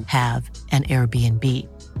 you have an Airbnb.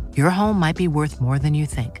 Your home might be worth more than you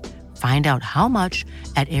think. Find out how much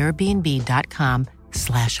at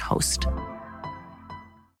airbnb.com/host.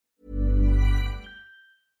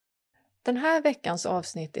 Den här veckans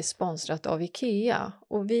avsnitt är sponsrat av IKEA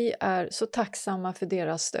och vi är så tacksamma för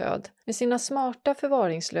deras stöd. Med sina smarta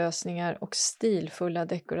förvaringslösningar och stilfulla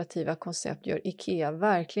dekorativa koncept gör IKEA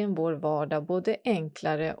verkligen vår vardag både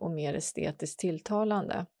enklare och mer estetiskt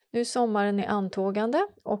tilltalande. Nu sommaren är antågande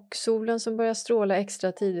och solen som börjar stråla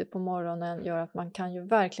extra tidigt på morgonen gör att man kan ju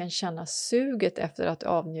verkligen känna suget efter att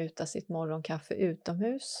avnjuta sitt morgonkaffe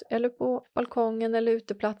utomhus eller på balkongen eller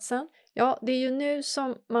uteplatsen. Ja, det är ju nu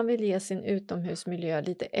som man vill ge sin utomhusmiljö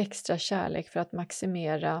lite extra kärlek för att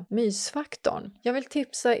maximera mysfaktorn. Jag vill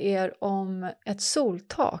tipsa er om ett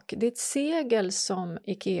soltak. Det är ett segel som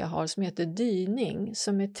IKEA har som heter dyning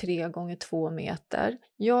som är 3x2 meter.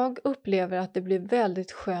 Jag upplever att det blir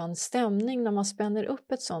väldigt skön stämning när man spänner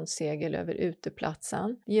upp ett sånt segel över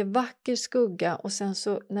uteplatsen. Det ger vacker skugga och sen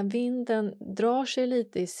så när vinden drar sig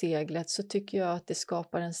lite i seglet så tycker jag att det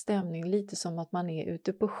skapar en stämning lite som att man är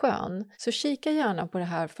ute på sjön. Så kika gärna på det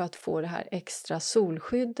här för att få det här extra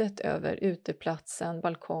solskyddet över uteplatsen,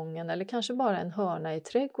 balkongen eller kanske bara en hörna i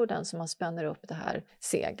trädgården som man spänner upp det här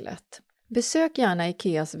seglet. Besök gärna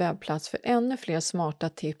IKEAs webbplats för ännu fler smarta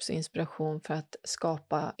tips och inspiration för att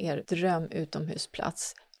skapa er dröm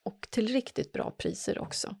utomhusplats och till riktigt bra priser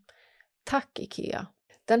också. Tack IKEA!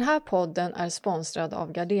 Den här podden är sponsrad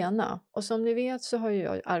av Gardena och som ni vet så har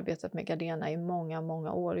jag arbetat med Gardena i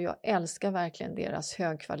många år och jag älskar verkligen deras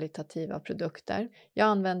högkvalitativa produkter. Jag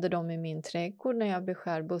använder dem i min trädgård när jag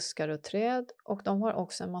beskär buskar och träd och de har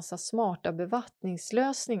också en massa smarta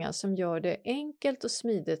bevattningslösningar som gör det enkelt och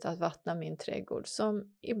smidigt att vattna min trädgård som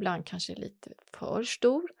ibland kanske är lite för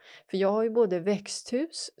stor. För jag har ju både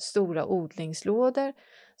växthus, stora odlingslådor,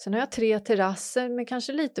 sen har jag 3 terrasser med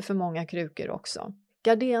kanske lite för många krukor också.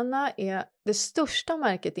 Gardena är det största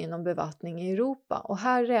märket inom bevattning i Europa och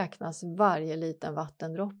här räknas varje liten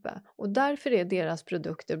vattendroppe. Och därför är deras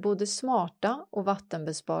produkter både smarta och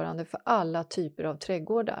vattenbesparande för alla typer av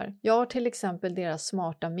trädgårdar. Jag har till exempel deras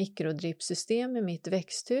smarta mikrodrippsystem i mitt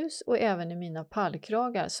växthus och även i mina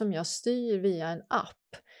pallkragar som jag styr via en app.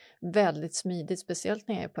 Väldigt smidigt, speciellt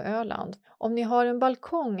när jag är på Öland. Om ni har en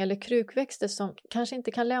balkong eller krukväxter som kanske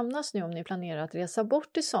inte kan lämnas nu om ni planerar att resa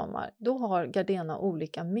bort i sommar, då har Gardena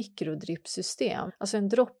olika mikrodrippsystem, alltså en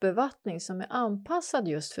droppbevattning som är anpassad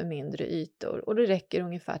just för mindre ytor och det räcker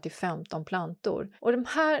ungefär till 15 plantor. Och de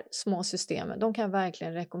här små systemen, de kan jag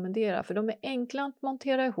verkligen rekommendera för de är enkla att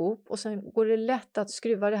montera ihop och sen går det lätt att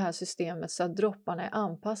skruva det här systemet så att dropparna är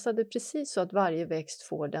anpassade precis så att varje växt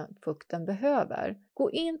får den fukt den behöver.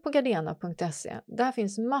 Gå in på gardena.se. Där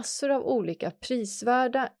finns massor av olika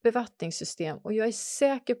prisvärda bevattningssystem och jag är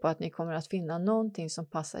säker på att ni kommer att finna någonting som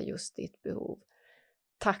passar just ditt behov.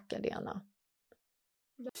 Tack Gardena!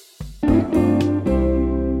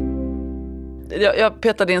 Jag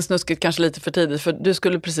petade in snusket kanske lite för tidigt för du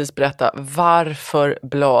skulle precis berätta varför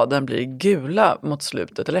bladen blir gula mot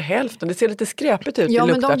slutet eller hälften. Det ser lite skräpigt ut i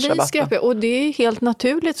luktärtsrabatten. Ja, men de blir skräpiga och det är helt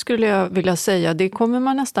naturligt skulle jag vilja säga. Det kommer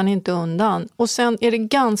man nästan inte undan. Och sen är det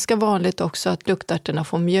ganska vanligt också att luktärterna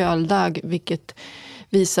får mjöldagg vilket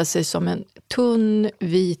visar sig som en tunn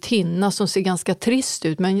vit hinna som ser ganska trist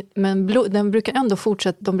ut men de brukar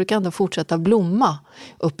ändå fortsätta blomma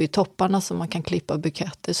upp i topparna så man kan klippa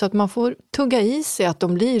buketter så att man får tugga i sig att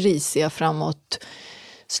de blir risiga framåt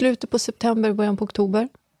slutet på september, början på oktober.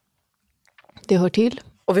 Det hör till.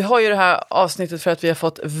 Och vi har ju det här avsnittet för att vi har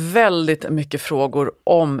fått väldigt mycket frågor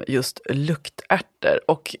om just luktärter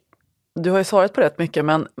och du har ju svarat på rätt mycket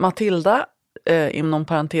men Matilda inom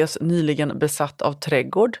parentes nyligen besatt av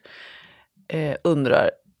trädgård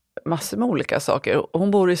undrar massor med olika saker.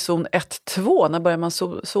 Hon bor i zon 1-2. När börjar man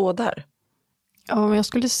så där? Ja, men jag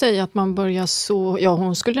skulle säga att man börjar så... Ja,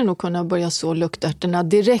 hon skulle nog kunna börja så luktärterna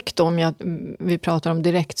direkt vi pratar om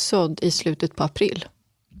direktsådd i slutet på april.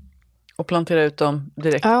 Och plantera ut dem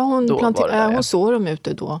direkt hon sår dem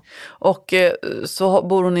ute då. Och så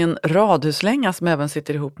bor hon i en radhuslänga som även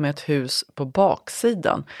sitter ihop med ett hus på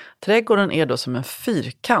baksidan. Trädgården är då som en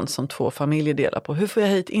fyrkant som 2 familjer delar på. Hur får jag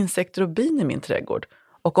hit insekter och bin i min trädgård?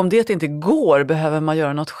 Och om det inte går behöver man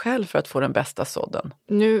göra något själv för att få den bästa sådden.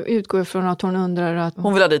 Nu utgår jag från att hon undrar att...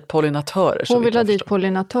 Hon vill ha dit pollinatörer. Hon vill ha dit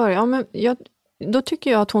pollinatörer, ja men då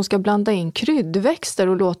tycker jag att hon ska blanda in kryddväxter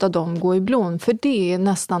och låta dem gå i blom. För det är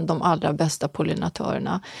nästan de allra bästa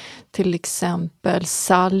pollinatörerna. Till exempel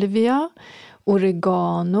salvia,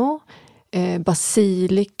 oregano,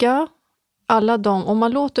 basilika. Alla de, om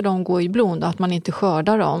man låter dem gå i blom, att man inte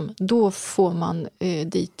skördar dem, då får man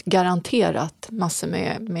dit garanterat massor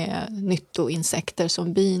med nyttoinsekter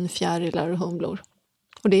som bin, fjärilar och humlor.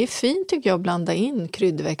 Och det är fint tycker jag att blanda in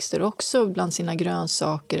kryddväxter också bland sina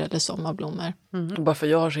grönsaker eller sommarblommor. Bara för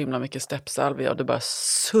jag har så himla mycket steppsalvia och det bara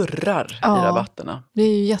surrar i rabatterna. Det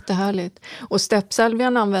är ju jättehärligt. Och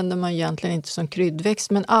steppsalvian använder man egentligen inte som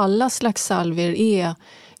kryddväxt men alla slags salvier är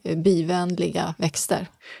bivänliga växter.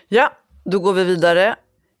 Ja, då går vi vidare.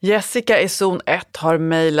 Jessica i zon 1 har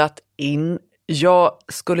mejlat in. Jag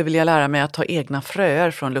skulle vilja lära mig att ta egna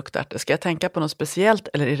fröer från luktärtor. Ska jag tänka på något speciellt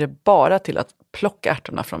eller är det bara till att plocka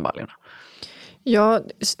ärtorna från baljorna? Ja,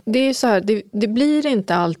 det är så här, det blir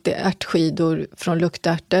inte alltid ärtskidor från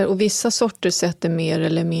luktärtor och vissa sorter sätter mer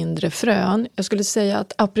eller mindre frön. Jag skulle säga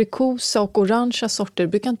att aprikosa och orangea sorter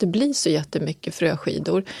brukar inte bli så jättemycket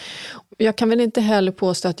fröskidor. Jag kan väl inte heller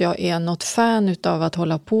påstå att jag är något fan utav att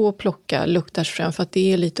hålla på och plocka luktärtsfrön för att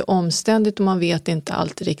det är lite omständigt och man vet inte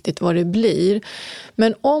alltid riktigt vad det blir.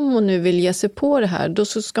 Men om hon nu vill ge sig på det här, då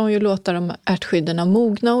så ska hon ju låta de ärtskidorna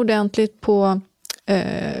mogna ordentligt på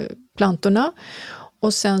plantorna.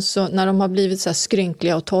 Och sen så när de har blivit så här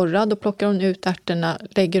skrynkliga och torra, då plockar hon ut ärtorna,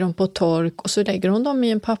 lägger dem på tork och så lägger hon dem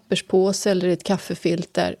i en papperspåse eller i ett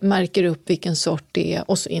kaffefilter, märker upp vilken sort det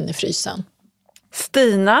är och så in i frysen.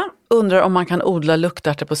 Stina undrar om man kan odla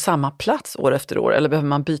luktärtor på samma plats år efter år eller behöver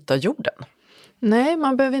man byta jorden? Nej,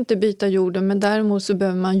 man behöver inte byta jorden, men däremot så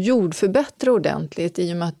behöver man jordförbättra ordentligt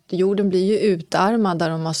i och med att jorden blir ju utarmad där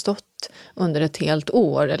de har stått under ett helt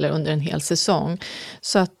år eller under en hel säsong.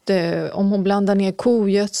 Så att om hon blandar ner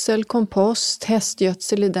kogödsel, kompost,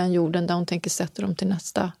 hästgödsel i den jorden där hon tänker sätta dem till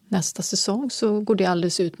nästa säsong så går det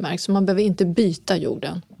alldeles utmärkt. Så man behöver inte byta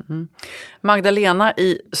jorden. Mm. Magdalena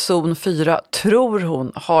i zon 4 tror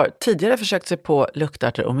hon har tidigare försökt sig på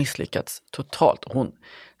luktärtor och misslyckats totalt. Hon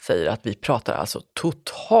säger att vi pratar alltså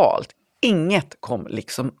totalt. Inget kom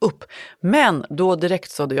liksom upp. Men då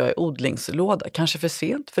direkt sådde jag i odlingslåda. Kanske för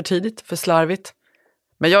sent, för tidigt, för slarvigt.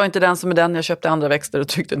 Men jag är inte den som är den. Jag köpte andra växter och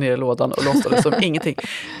tryckte ner i lådan och låtsades som ingenting.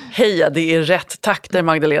 Heja, det är rätt. Tack där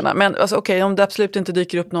Magdalena. Men alltså, okej, om det absolut inte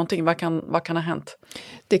dyker upp någonting, vad kan ha hänt?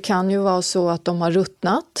 Det kan ju vara så att de har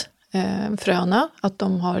ruttnat. Fröna, att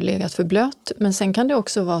de har legat för blött. Men sen kan det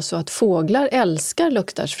också vara så att fåglar älskar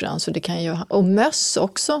luktärtsfrön så det kan ju, och möss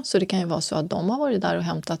också, så det kan ju vara så att de har varit där och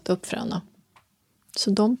hämtat upp fröna.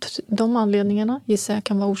 Så de anledningarna gissar jag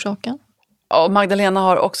kan vara orsaken. Och Magdalena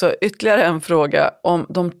har också ytterligare en fråga om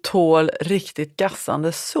de tål riktigt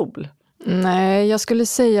gassande sol. Nej, jag skulle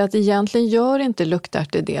säga att egentligen gör inte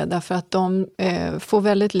luktärtor det därför att de får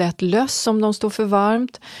väldigt lätt löss om de står för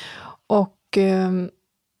varmt och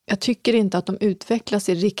jag tycker inte att de utvecklas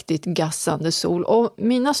i riktigt gassande sol. Och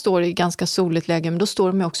mina står i ganska soligt läge, men då står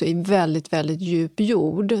de också i väldigt, väldigt djup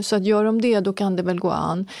jord. Så att gör de det, då kan det väl gå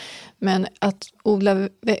an. Men att odla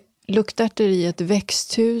luktärtor i ett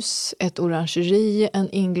växthus, ett orangeri, en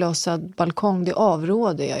inglasad balkong, det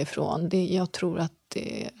avråder jag ifrån. Jag tror att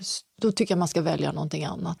då tycker jag man ska välja någonting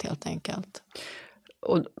annat helt enkelt.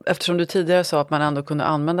 Och eftersom du tidigare sa att man ändå kunde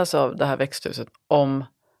använda sig av det här växthuset om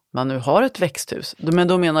man nu har ett växthus, men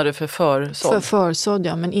då menar du för försådd? För försådd,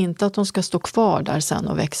 ja, men inte att de ska stå kvar där sen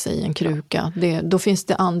och växa i en kruka. Då finns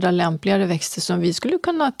det andra lämpligare växter som vi skulle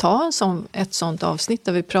kunna ta ett sånt avsnitt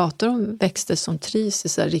där vi pratar om växter som trivs i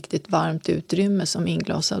så här riktigt varmt utrymme som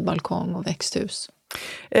inglasad balkong och växthus.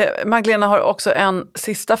 Magdalena har också en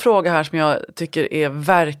sista fråga här som jag tycker är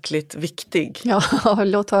verkligt viktig. Ja,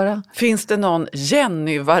 låt höra. Finns det någon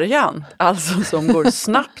Jenny-variant? Alltså som går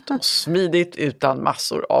snabbt och smidigt utan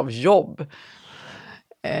massor av jobb?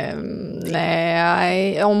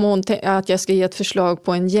 Nej, om att jag ska ge ett förslag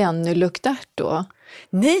på en Jenny-luktärt då?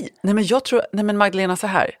 Nej, men jag tror, men Magdalena så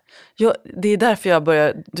här. Det är därför jag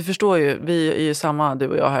börjar, du förstår ju, vi är ju samma, du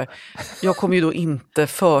och jag här. Jag kommer ju då inte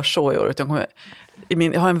förså i år, utan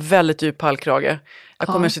jag har en väldigt djup pallkrage. Jag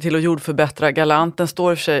kommer se till att jordförbättra galanten,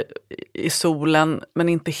 står för sig i solen, men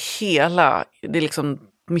inte hela. Det är liksom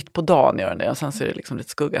mitt på dagen gör det och sen ser det liksom lite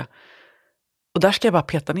skugga. Och där ska jag bara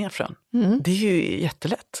peta ner frön. Det är ju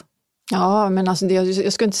jättelätt. Ja, men alltså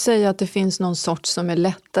jag skulle inte säga att det finns någon sort som är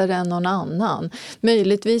lättare än någon annan.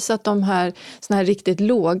 Möjligtvis att de här såna här riktigt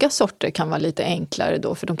låga sorter kan vara lite enklare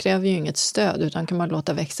då, för de kräver ju inget stöd utan kan man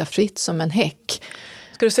låta växa fritt som en häck.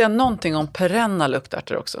 Ska du säga någonting om perenna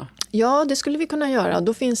luktärtor också? Ja, det skulle vi kunna göra.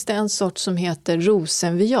 Då finns det en sort som heter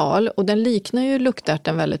rosenvial och den liknar ju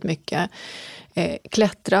luktärten väldigt mycket.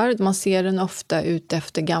 Klättrar, man ser den ofta ut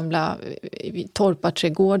efter gamla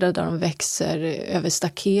torparträdgårdar där de växer över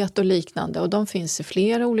staket och liknande. Och de finns i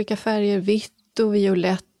flera olika färger, vitt och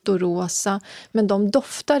violett och rosa. Men de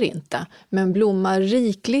doftar inte, men blommar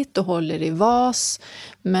rikligt och håller i vas.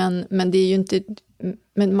 Men det är ju inte...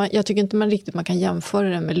 Men jag tycker inte man kan jämföra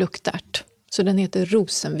den med luktärt. Så den heter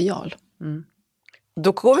rosenvial.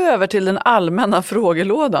 Då går vi över till den allmänna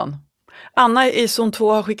frågelådan. Anna i zon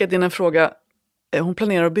 2 har skickat in en fråga. Hon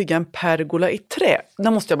planerar att bygga en pergola i trä.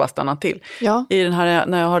 Där måste jag bara stanna till. Ja. I den här,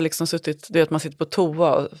 när jag har liksom suttit, du vet man sitter på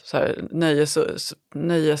toa och så här,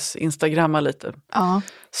 nöjes instagrammar lite. Ja.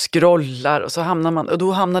 Scrollar och så hamnar man, och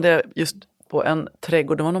då hamnade jag just på en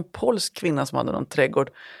trädgård. Det var någon polsk kvinna som hade någon trädgård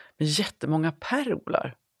med jättemånga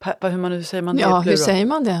pergolar. Hur säger man det? Ja, hur säger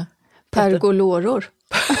man det? Pergoloror.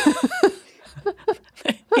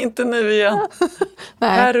 Nej, inte nu igen.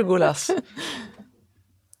 Pergolas.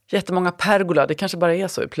 jättemånga pergola. Det kanske bara är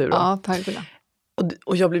så i plural. Ja, pergola.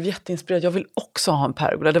 Och jag blev jätteinspirerad. Jag vill också ha en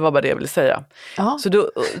pergola. Det var bara det jag ville säga. Ja. Så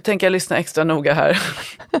då tänker jag lyssna extra noga här.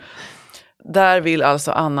 Där vill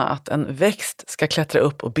alltså Anna att en växt ska klättra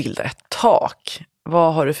upp och bilda ett tak.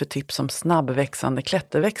 Vad har du för tips om snabbväxande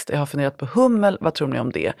klätterväxt? Jag har funderat på hummel. Vad tror ni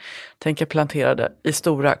om det? Tänker plantera det i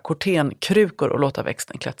stora kortenkrukor och låta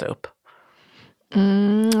växten klättra upp.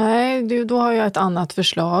 Nej, då har jag ett annat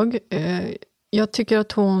förslag. Jag tycker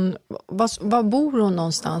att hon... Var bor hon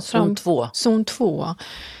någonstans? Zon 2. Zon 2.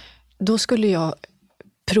 Då skulle jag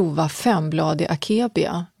prova 5-bladig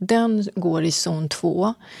akebia. Den går i zon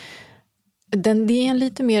 2. Det är en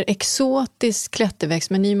lite mer exotisk klätterväxt,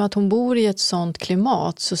 men i och med att hon bor i ett sånt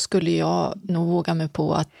klimat så skulle jag nog våga mig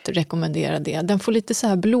på att rekommendera det. Den får lite så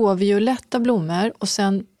här blåvioletta blommor och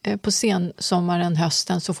sen på sensommaren,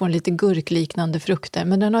 hösten så får den lite gurkliknande frukter.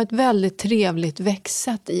 Men den har ett väldigt trevligt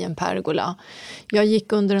växtsätt i en pergola. Jag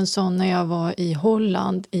gick under en sån när jag var i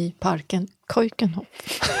Holland i parken Keukenhof.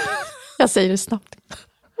 Jag säger det snabbt.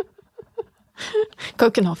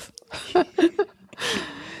 Keukenhof.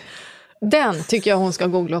 Den tycker jag hon ska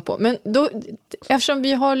googla på. Men då, eftersom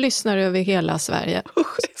vi har lyssnare över hela Sverige.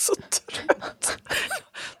 Usch, jag är så trött.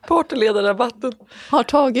 Partyledarrabatten har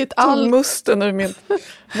tagit all musten ur min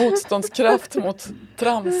motståndskraft mot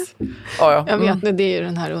trams. Ja. Jag vet, det är ju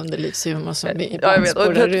den här underlivshumor som vi jag vet.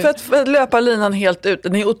 Och för att löpa linan helt ut.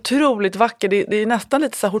 Den är otroligt vacker. Det är nästan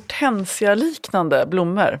lite så här hortensia-liknande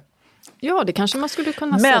blommor. Ja, det kanske man skulle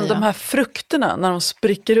kunna säga. Men de här frukterna när de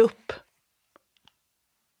spricker upp.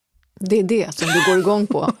 Det är det som du går igång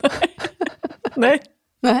på. Nej.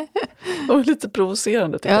 De är lite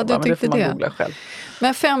provocerande tycker jag. Men det får man googla själv.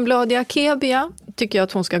 Men 5-bladig akebia tycker jag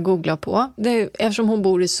att hon ska googla på. Eftersom hon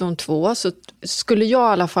bor i zon 2 så skulle jag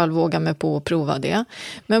i alla fall våga mig på att prova det.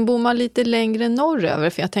 Men bor man lite längre norröver,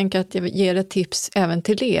 för jag tänker att jag ger ett tips även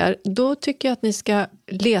till er, då tycker jag att ni ska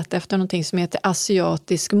leta efter någonting som heter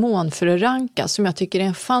asiatisk månfröranka, som jag tycker är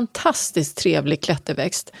en fantastiskt trevlig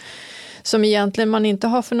klätterväxt. Som egentligen man inte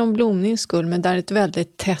har för någon blomnings skull, men där är ett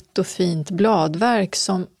väldigt tätt och fint bladverk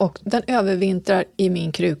och den övervintrar i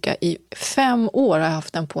min kruka i 5 år. Har jag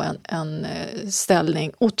haft den på en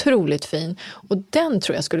ställning, otroligt fin, och den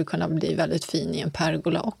tror jag skulle kunna bli väldigt fin i en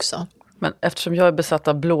pergola också. Men eftersom jag är besatt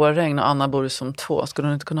av blåregn och Anna bor i zon 2, skulle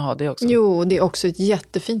hon inte kunna ha det också? Jo, det är också ett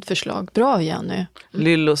jättefint förslag. Bra, Jenny.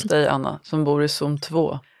 Lyllos dig, Anna, som bor i zon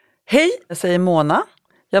 2. Hej, jag säger Mona.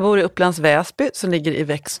 Jag bor i Upplands Väsby som ligger i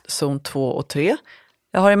växtzon 2 och 3.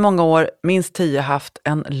 Jag har i många år, minst 10, haft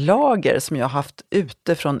en lager som jag har haft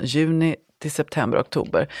ute från juni till september och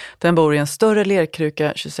oktober. Den bor i en större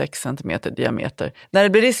lerkruka, 26 cm diameter. När det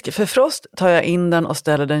blir risk för frost tar jag in den och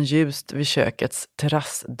ställer den ljust vid kökets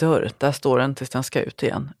terrassdörr. Där står den tills den ska ut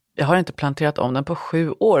igen. Jag har inte planterat om den på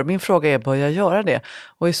 7 år. Min fråga är, bör jag göra det?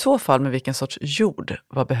 Och i så fall med vilken sorts jord?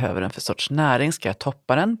 Vad behöver den för sorts näring? Ska jag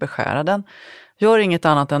toppa den, beskära den? Gör inget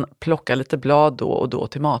annat än plocka lite blad då och då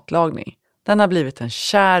till matlagning. Den har blivit en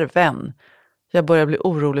kär vän. Jag börjar bli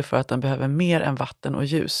orolig för att den behöver mer än vatten och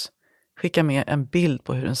ljus. Skicka med en bild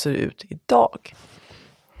på hur den ser ut idag.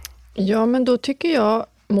 Ja, men då tycker jag,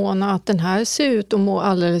 Mona, att den här ser ut att må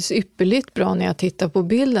alldeles ypperligt bra när jag tittar på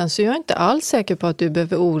bilden. Så jag är inte alls säker på att du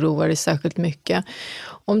behöver oroa dig särskilt mycket.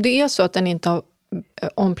 Om det är så att den inte har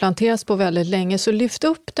omplanteras på väldigt länge, så lyft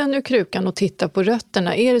upp den ur krukan och titta på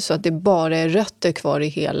rötterna. Är det så att det bara är rötter kvar i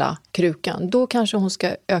hela krukan, då kanske hon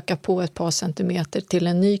ska öka på ett par centimeter till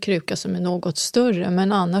en ny kruka som är något större.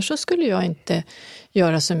 Men annars så skulle jag inte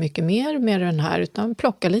göra så mycket mer med den här, utan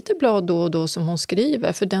plocka lite blad då och då som hon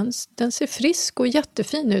skriver, för den ser frisk och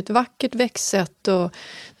jättefin ut, vackert växtsätt, och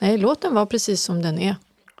nej, låt den vara precis som den är.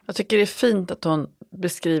 Jag tycker det är fint att hon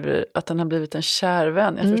beskriver att den har blivit en kär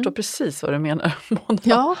vän. Jag förstår precis vad du menar, Mona.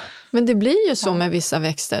 Ja, men det blir ju så med vissa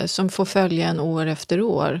växter som får följa en år efter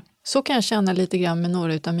år. Så kan jag känna lite grann med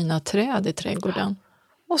några av mina träd i trädgården.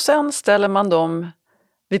 Och sen ställer man dem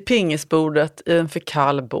vid pingisbordet i en för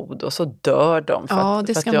kall bod och så dör de.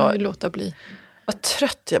 Det ska man ju låta bli. Vad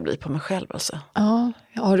trött jag blir på mig själv alltså. Ja,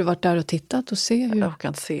 har du varit där och tittat och se hur... Jag kan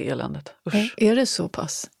inte se eländet. Usch. Är det så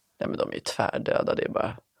pass? Ja, men de är ju tvärdöda, det är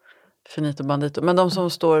bara finito bandito. Men de som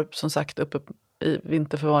står som sagt uppe i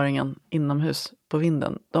vinterförvaringen inomhus på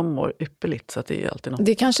vinden, de mår ypperligt, så att det är alltid något.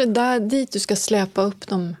 Det är kanske dit du ska släpa upp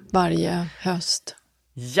dem varje höst.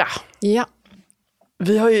 Ja.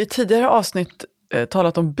 Vi har ju i tidigare avsnitt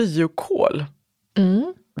talat om biokol.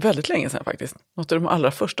 Väldigt länge sedan faktiskt. Något av de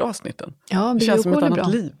allra första avsnitten. Ja, det känns som ett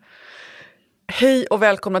annat liv. Hej och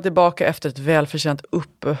välkomna tillbaka efter ett välförtjänt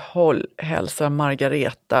uppehåll, hälsar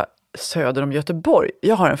Margareta. söder om Göteborg.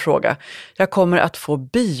 Jag har en fråga. Jag kommer att få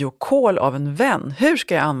biokål av en vän. Hur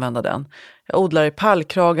ska jag använda den? Jag odlar i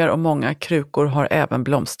pallkragar och många krukor har även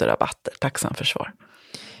blomsterrabatter. Tacksam för svar.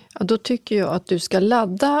 Ja, då tycker jag att du ska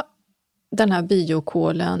ladda den här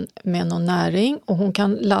biokålen med någon näring. Och hon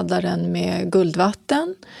kan ladda den med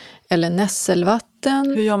guldvatten eller nässelvatten.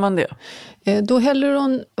 Hur gör man det? Då häller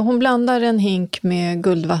hon blandar en hink med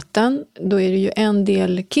guldvatten. Då är det ju 1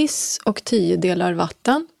 del kiss och 10 delar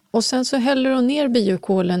vatten. Och sen så häller hon ner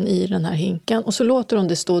biokålen i den här hinken och så låter hon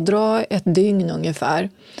det stå och dra ett dygn ungefär.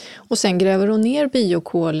 Och sen gräver hon ner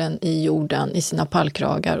biokålen i jorden i sina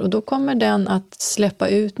pallkragar och då kommer den att släppa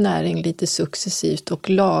ut näring lite successivt och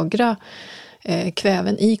lagra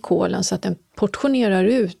kväven i kålen så att den portionerar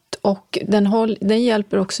ut. Och den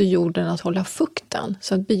hjälper också jorden att hålla fukten.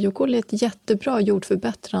 Så att biokål är ett jättebra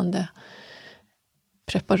jordförbättrande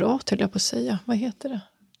preparat, höll jag på att säga. Vad heter det?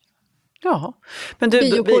 Ja. Men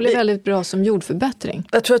biokål är väldigt bra som jordförbättring.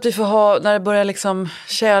 Jag tror att vi får ha, när det börjar liksom,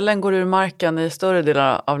 tjälen går ur marken i större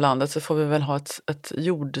delar av landet så får vi väl ha ett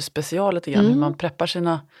jordspecial lite grann. Hur man preppar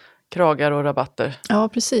sina kragar och rabatter. Ja,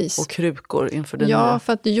 precis. Och krukor inför det nya. Ja,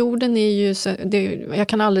 för att jorden är ju, jag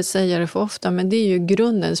kan aldrig säga det för ofta, men det är ju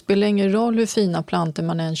grunden. Det spelar ingen roll hur fina plantor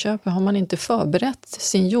man än köper. Har man inte förberett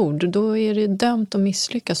sin jord, då är det dömt att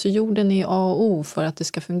misslyckas. Så jorden är A och O för att det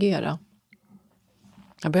ska fungera.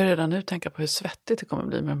 Jag börjar redan nu tänka på hur svettigt det kommer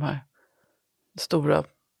bli med de här stora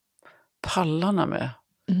pallarna med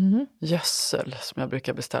gödsel som jag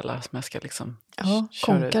brukar beställa. Som jag ska liksom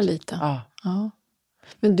konka ut lite. Ja.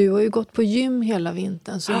 Men du har ju gått på gym hela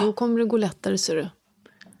vintern så då kommer det gå lättare, ser du.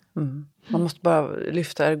 Man måste bara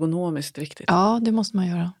lyfta ergonomiskt riktigt. Ja, det måste man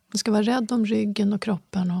göra. Man ska vara rädd om ryggen och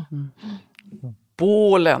kroppen. Och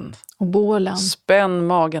bålen. Spänn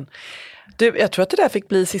magen. Du, jag tror att det där fick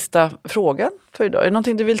bli sista frågan för idag. Är det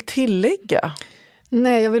någonting du vill tillägga?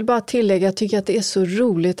 Nej, jag vill bara tillägga. Jag tycker att det är så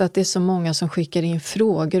roligt att det är så många som skickar in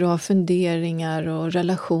frågor och har funderingar och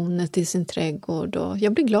relationer till sin trädgård. Och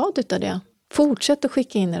jag blir glad utav det. Fortsätt att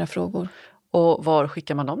skicka in era frågor. Och var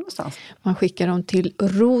skickar man dem någonstans? Man skickar dem till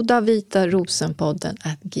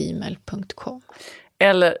rodavitarosenpodden@gmail.com.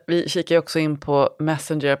 Eller vi kikar också in på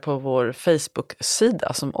Messenger på vår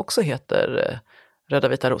Facebook-sida som också heter Röda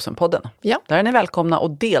Vita Rosenpodden. Ja. Där är ni välkomna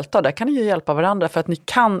och delta. Där kan ni ju hjälpa varandra för att ni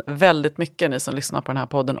kan väldigt mycket, ni som lyssnar på den här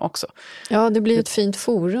podden också. Ja, det blir ett fint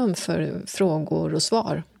forum för frågor och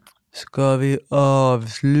svar. Ska vi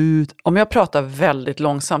avsluta? Om jag pratar väldigt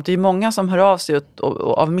långsamt. Det är många som hör av sig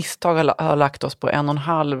och av misstag har lagt oss på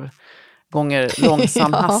 1,5 gånger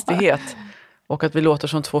långsam hastighet. Och att vi låter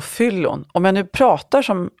som 2 fyllon. Om jag nu pratar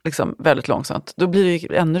som liksom väldigt långsamt, då blir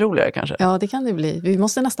det ännu roligare kanske. Ja, det kan det bli. Vi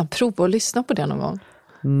måste nästan prova att lyssna på det någon gång.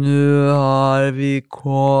 Nu har vi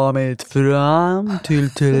kommit fram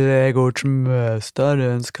till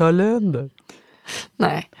trädgårdsmästarens kalender.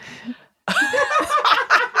 Nej.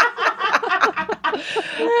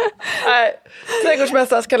 Nej,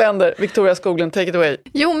 trädgårdsmästarens kalender. Victoria Skoglund, take it away.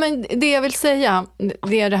 Jo, men det jag vill säga,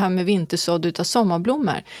 det är det här med vintersådd utav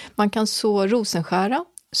sommarblommor. Man kan så rosenskära,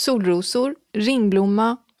 solrosor,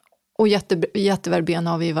 ringblomma och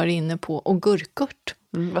jätteverbena har vi varit inne på, och gurkurt.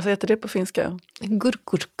 Vad heter det på finska?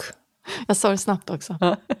 Gurkurk. Jag sa det snabbt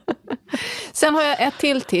också. Sen har jag ett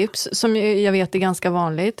till tips som jag vet är ganska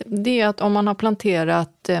vanligt. Det är att om man har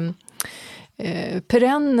planterat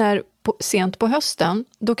perenner sent på hösten,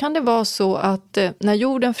 då kan det vara så att när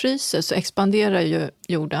jorden fryser så expanderar ju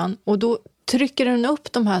jorden och då trycker den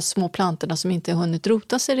upp de här små plantorna som inte har hunnit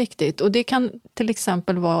rota sig riktigt. Och det kan till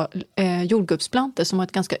exempel vara jordgubbsplantor som har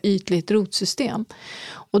ett ganska ytligt rotsystem.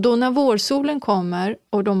 Och då när vårsolen kommer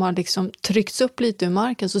och de har liksom tryckts upp lite ur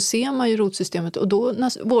marken så ser man ju rotsystemet. Och då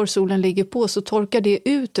när vårsolen ligger på så torkar det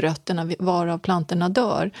ut rötterna varav plantorna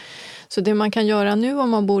dör. Så det man kan göra nu om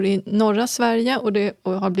man bor i norra Sverige och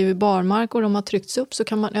har blivit barmark och de har tryckts upp, så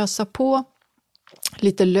kan man ösa på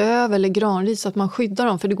lite löv eller granris så att man skyddar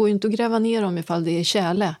dem. För det går ju inte att gräva ner dem ifall det är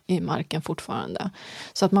tjäle i marken fortfarande.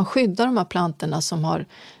 Så att man skyddar de här plantorna som har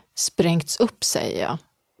sprängts upp, säger jag.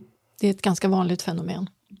 Det är ett ganska vanligt fenomen.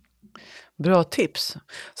 Bra tips.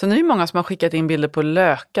 Sen är det många som har skickat in bilder på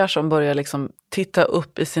lökar som börjar liksom titta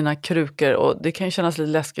upp i sina krukor. Och det kan ju kännas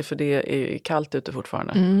lite läskigt för det är kallt ute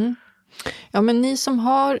fortfarande. Mm. Ja, men ni som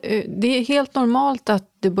har, det är helt normalt att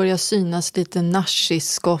det börjar synas lite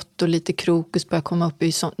narcisskott och lite krokus börjar komma upp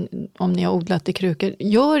om ni har odlat i krukor.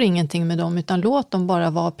 Gör ingenting med dem utan låt dem bara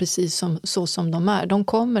vara precis så som de är. De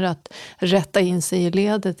kommer att rätta in sig i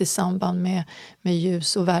ledet i samband med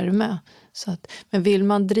ljus och värme. Så att, men vill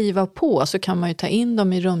man driva på så kan man ju ta in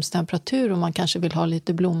dem i rumstemperatur om man kanske vill ha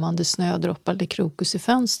lite blommande snödroppar eller krokus i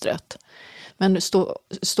fönstret. Men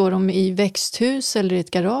står de i växthus eller i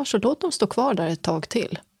ett garage, så låt dem stå kvar där ett tag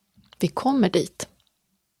till. Vi kommer dit.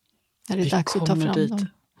 När det är dags att ta fram dem.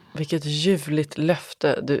 Vilket ljuvligt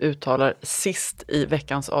löfte du uttalar sist i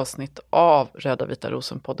veckans avsnitt av Röda Vita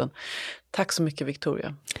Rosen-podden. Tack så mycket,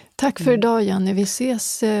 Victoria. Tack för idag, Jenny. Vi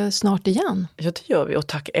ses snart igen. Ja, det gör vi. Och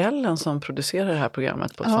tack Ellen som producerar det här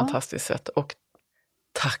programmet på ett fantastiskt sätt. Och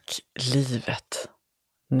tack livet.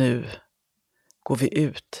 Nu går vi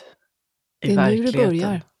ut i verkligheten. Det är nu det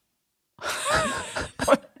börjar.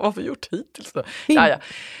 Vad har vi gjort hittills då? Ja.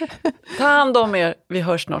 Ta hand om er. Vi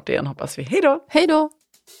hörs snart igen, hoppas vi. Hej då! Hej då!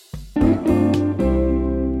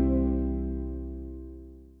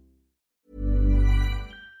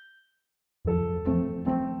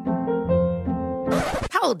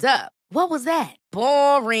 Hold up. What was that?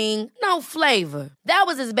 Boring. No flavor. That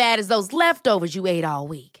was as bad as those leftovers you ate all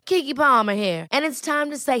week. Keke Palmer here, and it's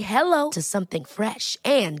time to say hello to something fresh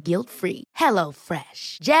and guilt-free. Hello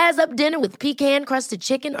Fresh. Jazz up dinner with pecan-crusted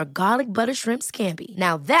chicken or garlic butter shrimp scampi.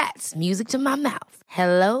 Now that's music to my mouth.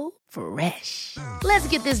 Hello Fresh. Let's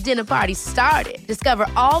get this dinner party started. Discover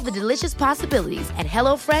all the delicious possibilities at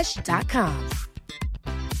hellofresh.com.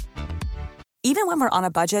 Even when we're on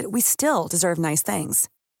a budget, we still deserve nice things.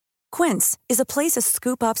 Quince is a place to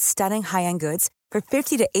scoop up stunning high-end goods for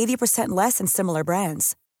 50 to 80% less than similar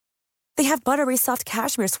brands. They have buttery soft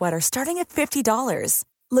cashmere sweaters starting at $50,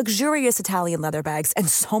 luxurious Italian leather bags, and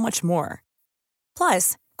so much more.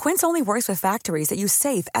 Plus, Quince only works with factories that use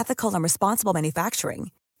safe, ethical, and responsible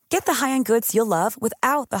manufacturing. Get the high-end goods you'll love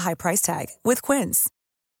without the high price tag with Quince.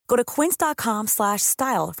 Go to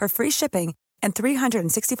quince.com/style for free shipping and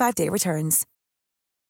 365-day returns.